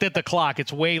just looked at the clock.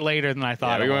 It's way later than I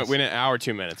thought it was. We went an hour,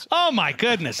 2 minutes. Oh, my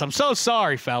goodness. I'm so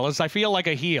sorry, fellas. I feel like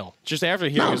a heel. Just after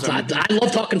hearing I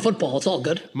love talking football. It's all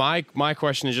good. My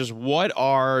question is just, what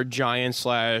are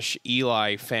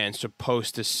Giants/Eli fans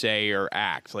supposed to say or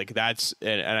act? Like, that's,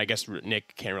 and I guess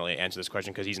Nick can't really answer this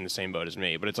question because he's in the same boat as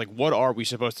me, but it's like, what are we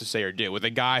supposed to say or do? With a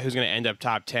guy who's going to end up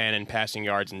top 10 in passing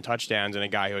yards and touchdowns and a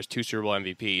guy who has 2 Super Bowl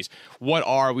MVPs, what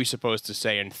are we supposed to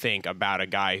say and think about a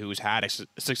guy who's had a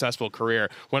successful career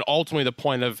when ultimately the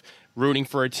point of rooting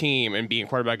for a team and being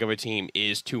quarterback of a team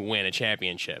is to win a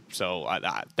championship? So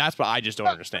that's what I just don't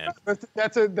understand.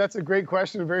 That's a great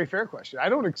question, a very fair question. I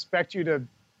don't expect you to,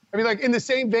 I mean, like in the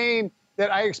same vein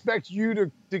that I expect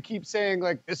you to keep saying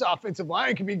like this offensive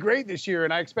line can be great this year,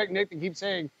 and I expect Nick to keep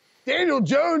saying Daniel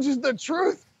Jones is the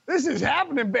truth. This is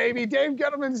happening, baby. Dave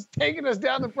Gettleman's taking us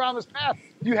down the promised path.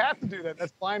 You have to do that.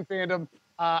 That's blind fandom.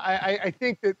 I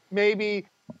think that maybe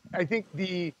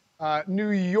the New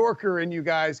Yorker in you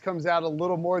guys comes out a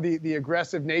little more, the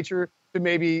aggressive nature to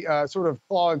maybe sort of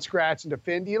claw and scratch and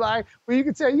defend Eli. Well, you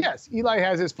could say, yes, Eli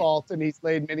has his faults and he's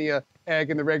laid many a egg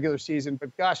in the regular season,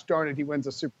 but gosh darn it, he wins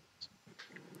a Super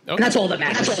Bowl. Okay. That's all that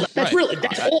matters.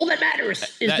 That's all that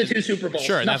matters is the 2 Super Bowls.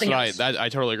 Sure, nothing that's else. I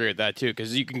totally agree with that too,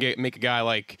 because you can make a guy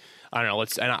like, I don't know,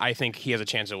 and I think he has a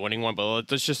chance of winning one,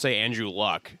 but let's just say Andrew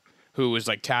Luck, who was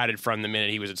like touted from the minute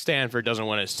he was at Stanford, doesn't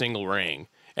win a single ring.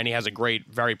 And he has a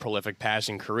great, very prolific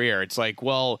passing career. It's like,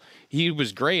 well, he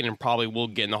was great and probably will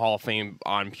get in the Hall of Fame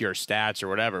on pure stats or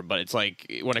whatever. But it's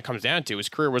like, when it comes down to it, his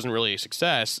career wasn't really a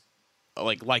success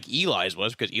like Eli's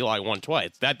was, because Eli won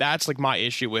twice. That's like my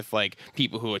issue with like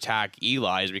people who attack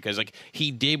Eli, is because like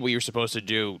he did what you're supposed to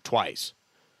do twice.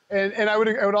 And I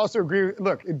would also agree.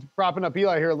 Look, propping up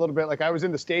Eli here a little bit. Like I was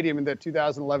in the stadium in that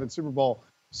 2011 Super Bowl,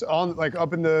 so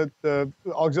up in the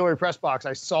auxiliary press box,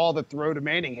 I saw the throw to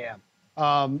Manningham.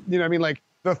 I mean, like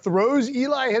the throws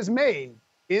Eli has made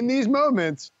in these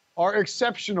moments are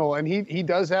exceptional, and he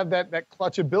does have that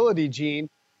clutchability gene,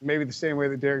 maybe the same way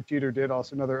that Derek Jeter did,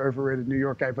 also another overrated New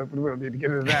York guy, but we don't need to get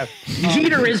into that.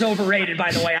 Jeter is overrated,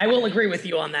 by the way. I will agree with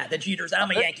you on that.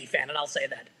 I'm a Yankee fan, and I'll say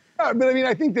that. But I mean,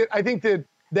 I think that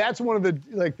that's one of the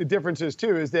differences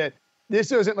too, is that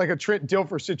this isn't like a Trent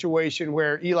Dilfer situation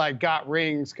where Eli got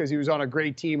rings because he was on a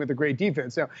great team with a great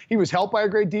defense. Now, he was helped by a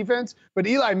great defense, but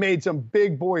Eli made some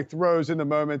big boy throws in the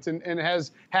moments and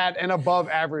has had an above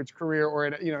average career, or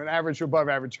an average to above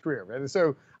average career. Right? And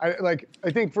so I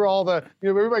think for all the,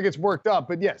 everybody gets worked up,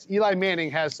 but yes, Eli Manning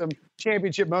has some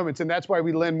championship moments, and that's why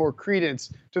we lend more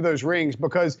credence to those rings,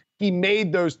 because he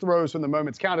made those throws when the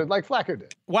moments counted, like Flacco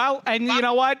did. Well, and you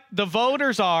know what? The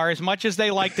voters are, as much as they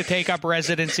like to take up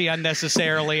residency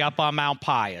unnecessarily up on Mount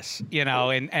Pius,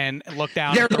 and look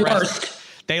down at the rest.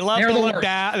 They love to look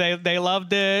down. They love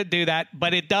to do that,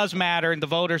 but it does matter, and the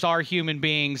voters are human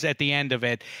beings at the end of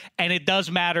it, and it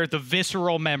does matter the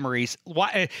visceral memories.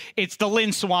 It's the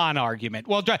Lynn Swann argument.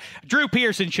 Well, Drew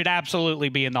Pearson should absolutely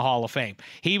be in the Hall of Fame.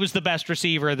 He was the best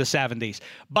receiver of the 70s,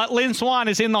 but Lynn Swann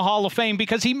is in the Hall of Fame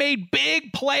because he made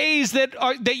big plays that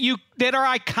are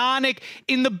iconic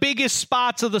in the biggest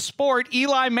spots of the sport.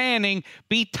 Eli Manning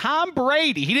beat Tom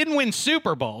Brady. He didn't win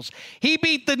Super Bowls. He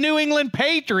beat the New England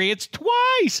Patriots twice.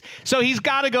 twice. So he's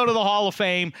got to go to the Hall of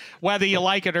Fame, whether you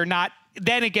like it or not.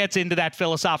 Then it gets into that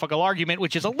philosophical argument,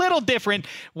 which is a little different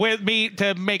with me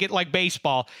to make it like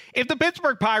baseball. If the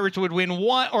Pittsburgh Pirates would win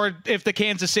one, or if the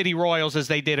Kansas City Royals, as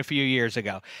they did a few years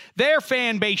ago, their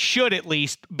fan base should at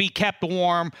least be kept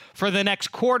warm for the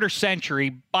next quarter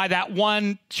century by that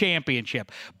one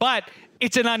championship. But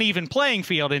it's an uneven playing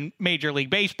field in Major League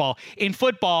Baseball. In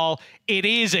football, it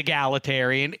is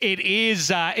egalitarian. It is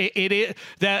the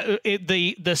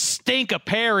stink of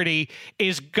parity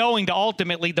is going to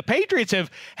ultimately. The Patriots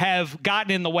have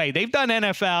gotten in the way. They've done the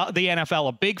NFL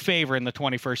a big favor in the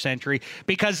 21st century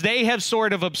because they have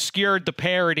sort of obscured the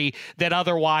parity that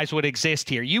otherwise would exist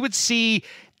here. You would see.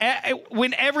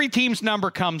 When every team's number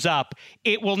comes up,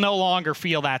 it will no longer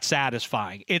feel that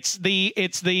satisfying. It's the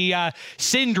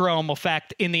syndrome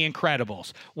effect in The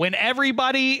Incredibles. When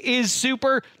everybody is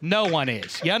super, no one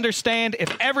is. You understand?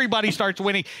 If everybody starts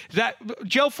winning, that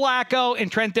Joe Flacco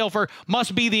and Trent Dilfer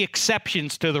must be the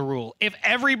exceptions to the rule. If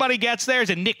everybody gets theirs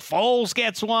and Nick Foles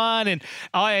gets one, and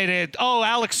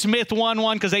Alex Smith won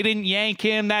one because they didn't yank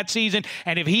him that season,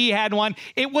 and if he had one,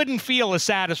 it wouldn't feel as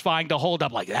satisfying to hold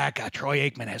up like that guy, Troy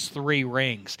Aikman has 3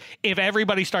 rings. If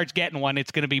everybody starts getting one,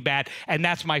 it's going to be bad. And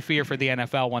that's my fear for the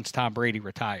NFL once Tom Brady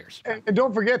retires. And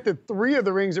don't forget that 3 of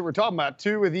the rings that we're talking about,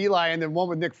 2 with Eli and then 1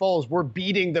 with Nick Foles, were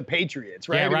beating the Patriots,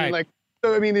 right? Yeah, right.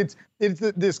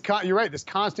 You're right, this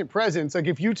constant presence. Like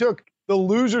if you took the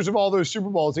losers of all those Super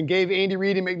Bowls and gave Andy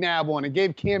Reid and McNabb one and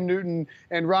gave Cam Newton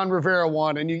and Ron Rivera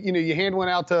one, and you hand one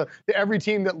out to every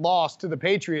team that lost to the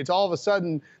Patriots, all of a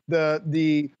sudden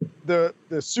the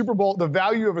Super Bowl, the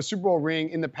value of a Super Bowl ring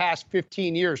in the past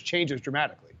 15 years changes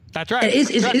dramatically. That's right.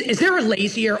 Is there a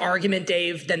lazier argument,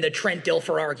 Dave, than the Trent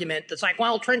Dilfer argument? That's like,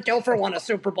 well, Trent Dilfer won a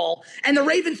Super Bowl, and the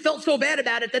Ravens felt so bad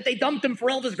about it that they dumped him for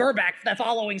Elvis Grbac the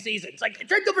following season. It's like,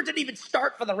 Trent Dilfer didn't even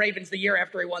start for the Ravens the year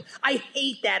after he won. I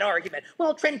hate that argument.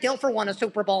 Well, Trent Dilfer won a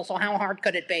Super Bowl, so how hard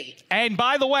could it be? And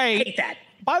by the way, I hate that.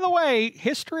 By the way,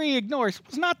 history ignores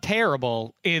was not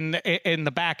terrible in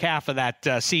the back half of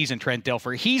that season, Trent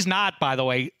Dilfer. He's not, by the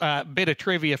way, a bit of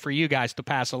trivia for you guys to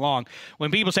pass along.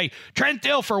 When people say, Trent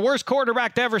Dilfer, worst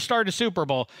quarterback to ever start a Super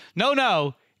Bowl.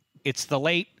 No, it's the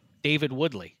late David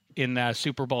Woodley in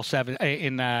Super Bowl 17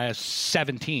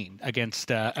 against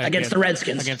the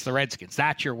Redskins. Against the Redskins.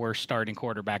 That's your worst starting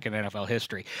quarterback in NFL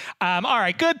history. All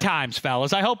right, good times,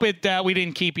 fellas. I hope we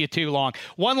didn't keep you too long.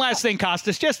 One last thing,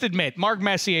 Costas. Just admit, Mark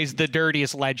Messier is the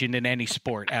dirtiest legend in any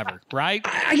sport ever, right?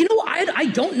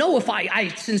 I don't know if I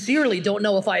sincerely don't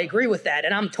know if I agree with that,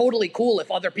 and I'm totally cool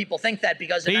if other people think that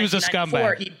because in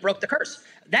 1994 he broke the curse.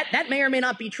 That may or may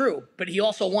not be true, but he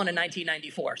also won in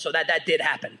 1994, so that did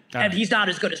happen. And he's not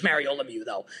as good as Mario Lemieux,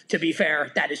 though. To be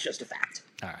fair, that is just a fact.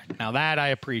 All right. Now that I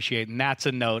appreciate, and that's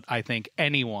a note I think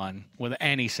anyone with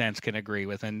any sense can agree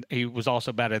with. And he was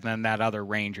also better than that other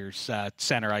Rangers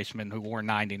center iceman who wore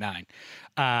 99.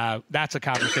 That's a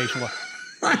conversation.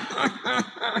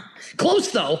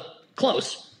 Close, though.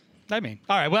 Close. All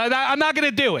right. Well, I'm not going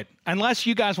to do it unless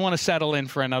you guys want to settle in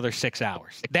for another 6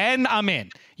 hours. Then I'm in.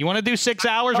 You want to do 6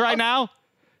 hours right now?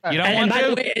 You don't want to? And by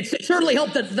the way, it certainly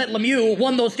helped that Lemieux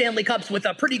won those Stanley Cups with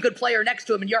a pretty good player next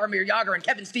to him in Jaromir Jagr, and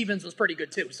Kevin Stevens was pretty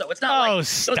good too. So it's not like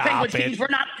those Penguins teams were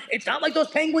not. It's not like those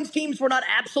Penguins teams were not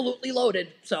absolutely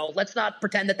loaded. So let's not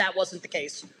pretend that wasn't the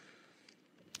case.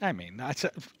 I mean,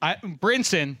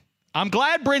 Brinson. I'm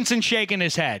glad Brinson's shaking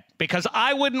his head because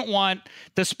I wouldn't want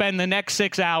to spend the next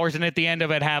 6 hours and at the end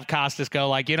of it have Costas go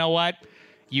like, you know what?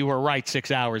 You were right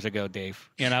 6 hours ago, Dave.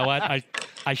 You know what?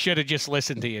 I should have just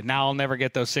listened to you. Now I'll never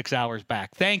get those 6 hours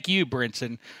back. Thank you,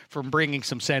 Brinson, for bringing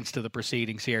some sense to the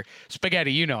proceedings here.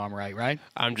 Spaghetti, you know I'm right?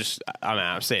 I'm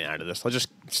staying out of this. I'll just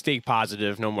stay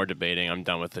positive. No more debating. I'm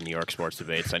done with the New York sports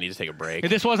debates. I need to take a break.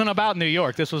 This wasn't about New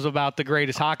York. This was about the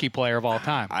greatest hockey player of all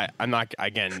time. I'm not,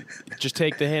 again, just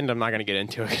take the hint. I'm not going to get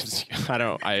into it.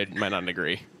 I might not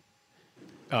agree.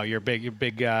 Oh, you're a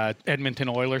big Edmonton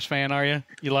Oilers fan, are you?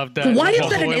 You loved why is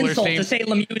that an insult to say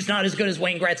Lemieux is not as good as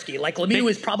Wayne Gretzky? Like, Lemieux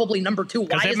is probably number 2.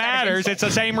 Why it matters. It's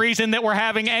the same reason that we're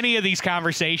having any of these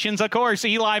conversations. Of course,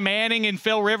 Eli Manning and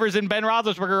Phil Rivers and Ben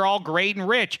Roethlisberger are all great and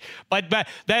rich. But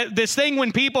this thing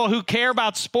when people who care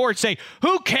about sports say,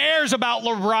 who cares about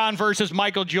LeBron versus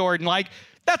Michael Jordan? Like,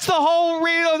 that's the whole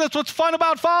real. That's what's fun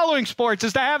about following sports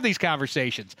is to have these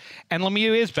conversations. And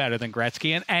Lemieux is better than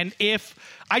Gretzky. And if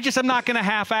I'm not going to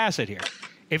half-ass it here.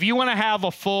 If you want to have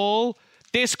a full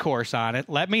discourse on it,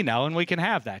 let me know and we can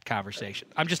have that conversation.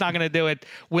 I'm just not going to do it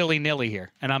willy-nilly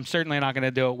here. And I'm certainly not going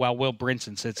to do it while Will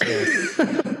Brinson sits here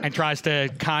and tries to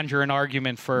conjure an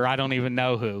argument for I don't even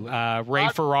know who. Ray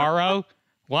Ferraro?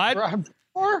 What? Brendan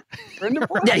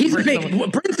Moore? Yeah,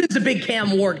 Brinson's a big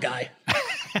Cam Ward guy.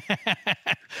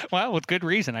 Well, with good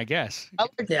reason, I guess. I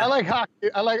like hockey.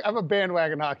 I'm a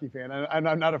bandwagon hockey fan, and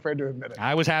I'm not afraid to admit it.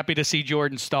 I was happy to see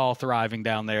Jordan Staal thriving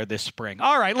down there this spring.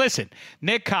 All right, listen,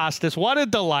 Nick Kostos, what a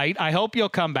delight. I hope you'll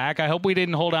come back. I hope we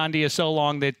didn't hold on to you so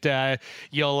long that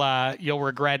you'll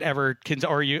regret ever,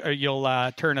 or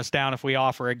you'll turn us down if we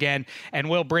offer again. And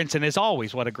Will Brinson, as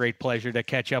always, what a great pleasure to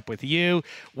catch up with you.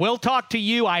 We'll talk to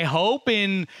you, I hope,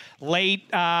 in late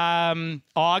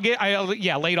August,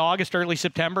 early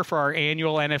September for our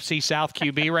annual NFC South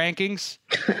QB rankings.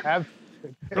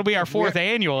 It'll be our fourth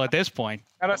annual at this point.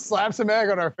 Gotta slap some egg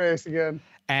on our face again.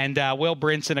 And Will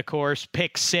Brinson, of course,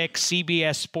 Pick Six,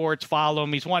 CBS Sports. Follow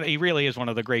him. He really is one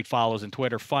of the great follows on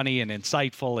Twitter. Funny and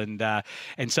insightful,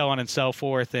 and so on and so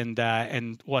forth.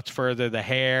 And what's further, the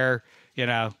hair,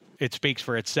 it speaks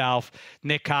for itself.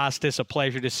 Nick Kostos, a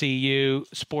pleasure to see you.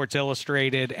 Sports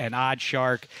Illustrated and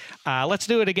Oddshark. Let's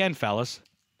do it again, fellas.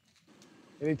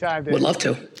 Anytime, Dave. Would love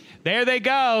to. There they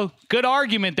go. Good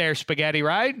argument there, Spaghetti,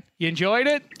 right? You enjoyed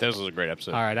it? This was a great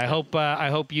episode. All right. I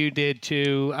hope you did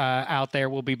too out there.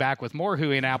 We'll be back with more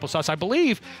Huey and Applesauce, I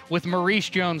believe, with Maurice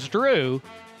Jones-Drew,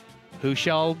 who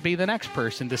shall be the next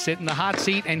person to sit in the hot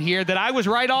seat and hear that I was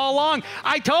right all along.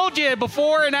 I told you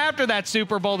before and after that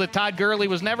Super Bowl that Todd Gurley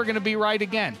was never going to be right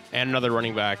again. And another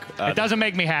running back. It doesn't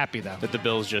make me happy, though. That the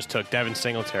Bills just took. Devin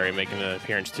Singletary making an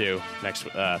appearance, too, next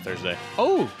Thursday.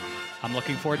 Oh, I'm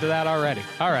looking forward to that already.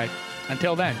 All right.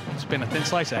 Until then, it's been a thin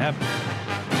slice of heaven.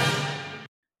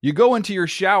 You go into your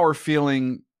shower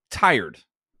feeling tired,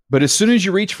 but as soon as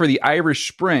you reach for the Irish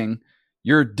Spring,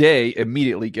 your day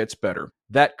immediately gets better.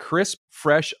 That crisp,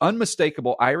 fresh,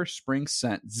 unmistakable Irish Spring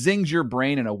scent zings your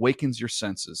brain and awakens your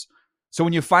senses. So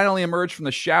when you finally emerge from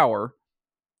the shower,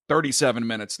 37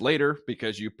 minutes later,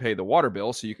 because you pay the water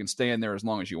bill so you can stay in there as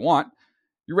long as you want,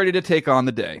 you're ready to take on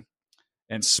the day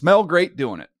and smell great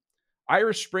doing it.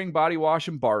 Irish Spring Body Wash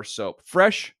and Bar Soap.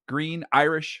 Fresh, green,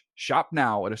 Irish. Shop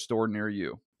now at a store near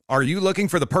you. Are you looking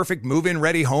for the perfect move-in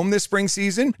ready home this spring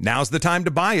season? Now's the time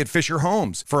to buy at Fisher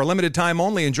Homes. For a limited time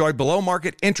only, enjoy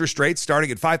below-market interest rates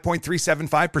starting at 5.375%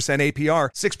 APR,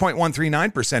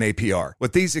 6.139% APR.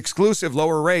 With these exclusive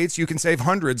lower rates, you can save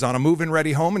hundreds on a move-in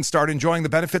ready home and start enjoying the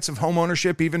benefits of home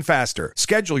ownership even faster.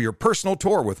 Schedule your personal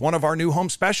tour with one of our new home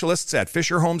specialists at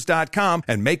FisherHomes.com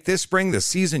and make this spring the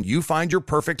season you find your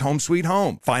perfect home sweet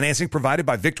home. Financing provided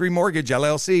by Victory Mortgage,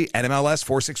 LLC, NMLS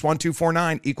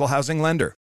 461249, Equal Housing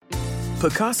Lender.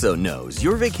 Pacaso knows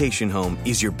your vacation home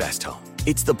is your best home.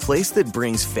 It's the place that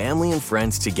brings family and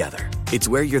friends together. It's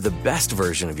where you're the best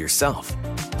version of yourself.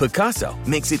 Pacaso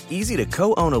makes it easy to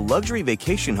co-own a luxury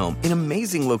vacation home in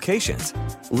amazing locations.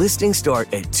 Listings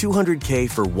start at $200K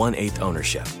for 1/8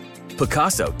 ownership.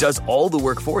 Pacaso does all the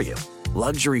work for you.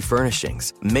 Luxury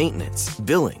furnishings, maintenance,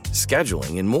 billing,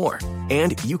 scheduling, and more.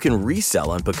 And you can resell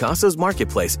on Pacaso's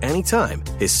marketplace anytime,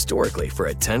 historically for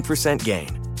a 10%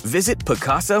 gain. Visit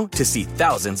Pacaso to see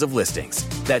thousands of listings.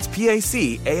 That's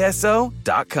PACASO.com.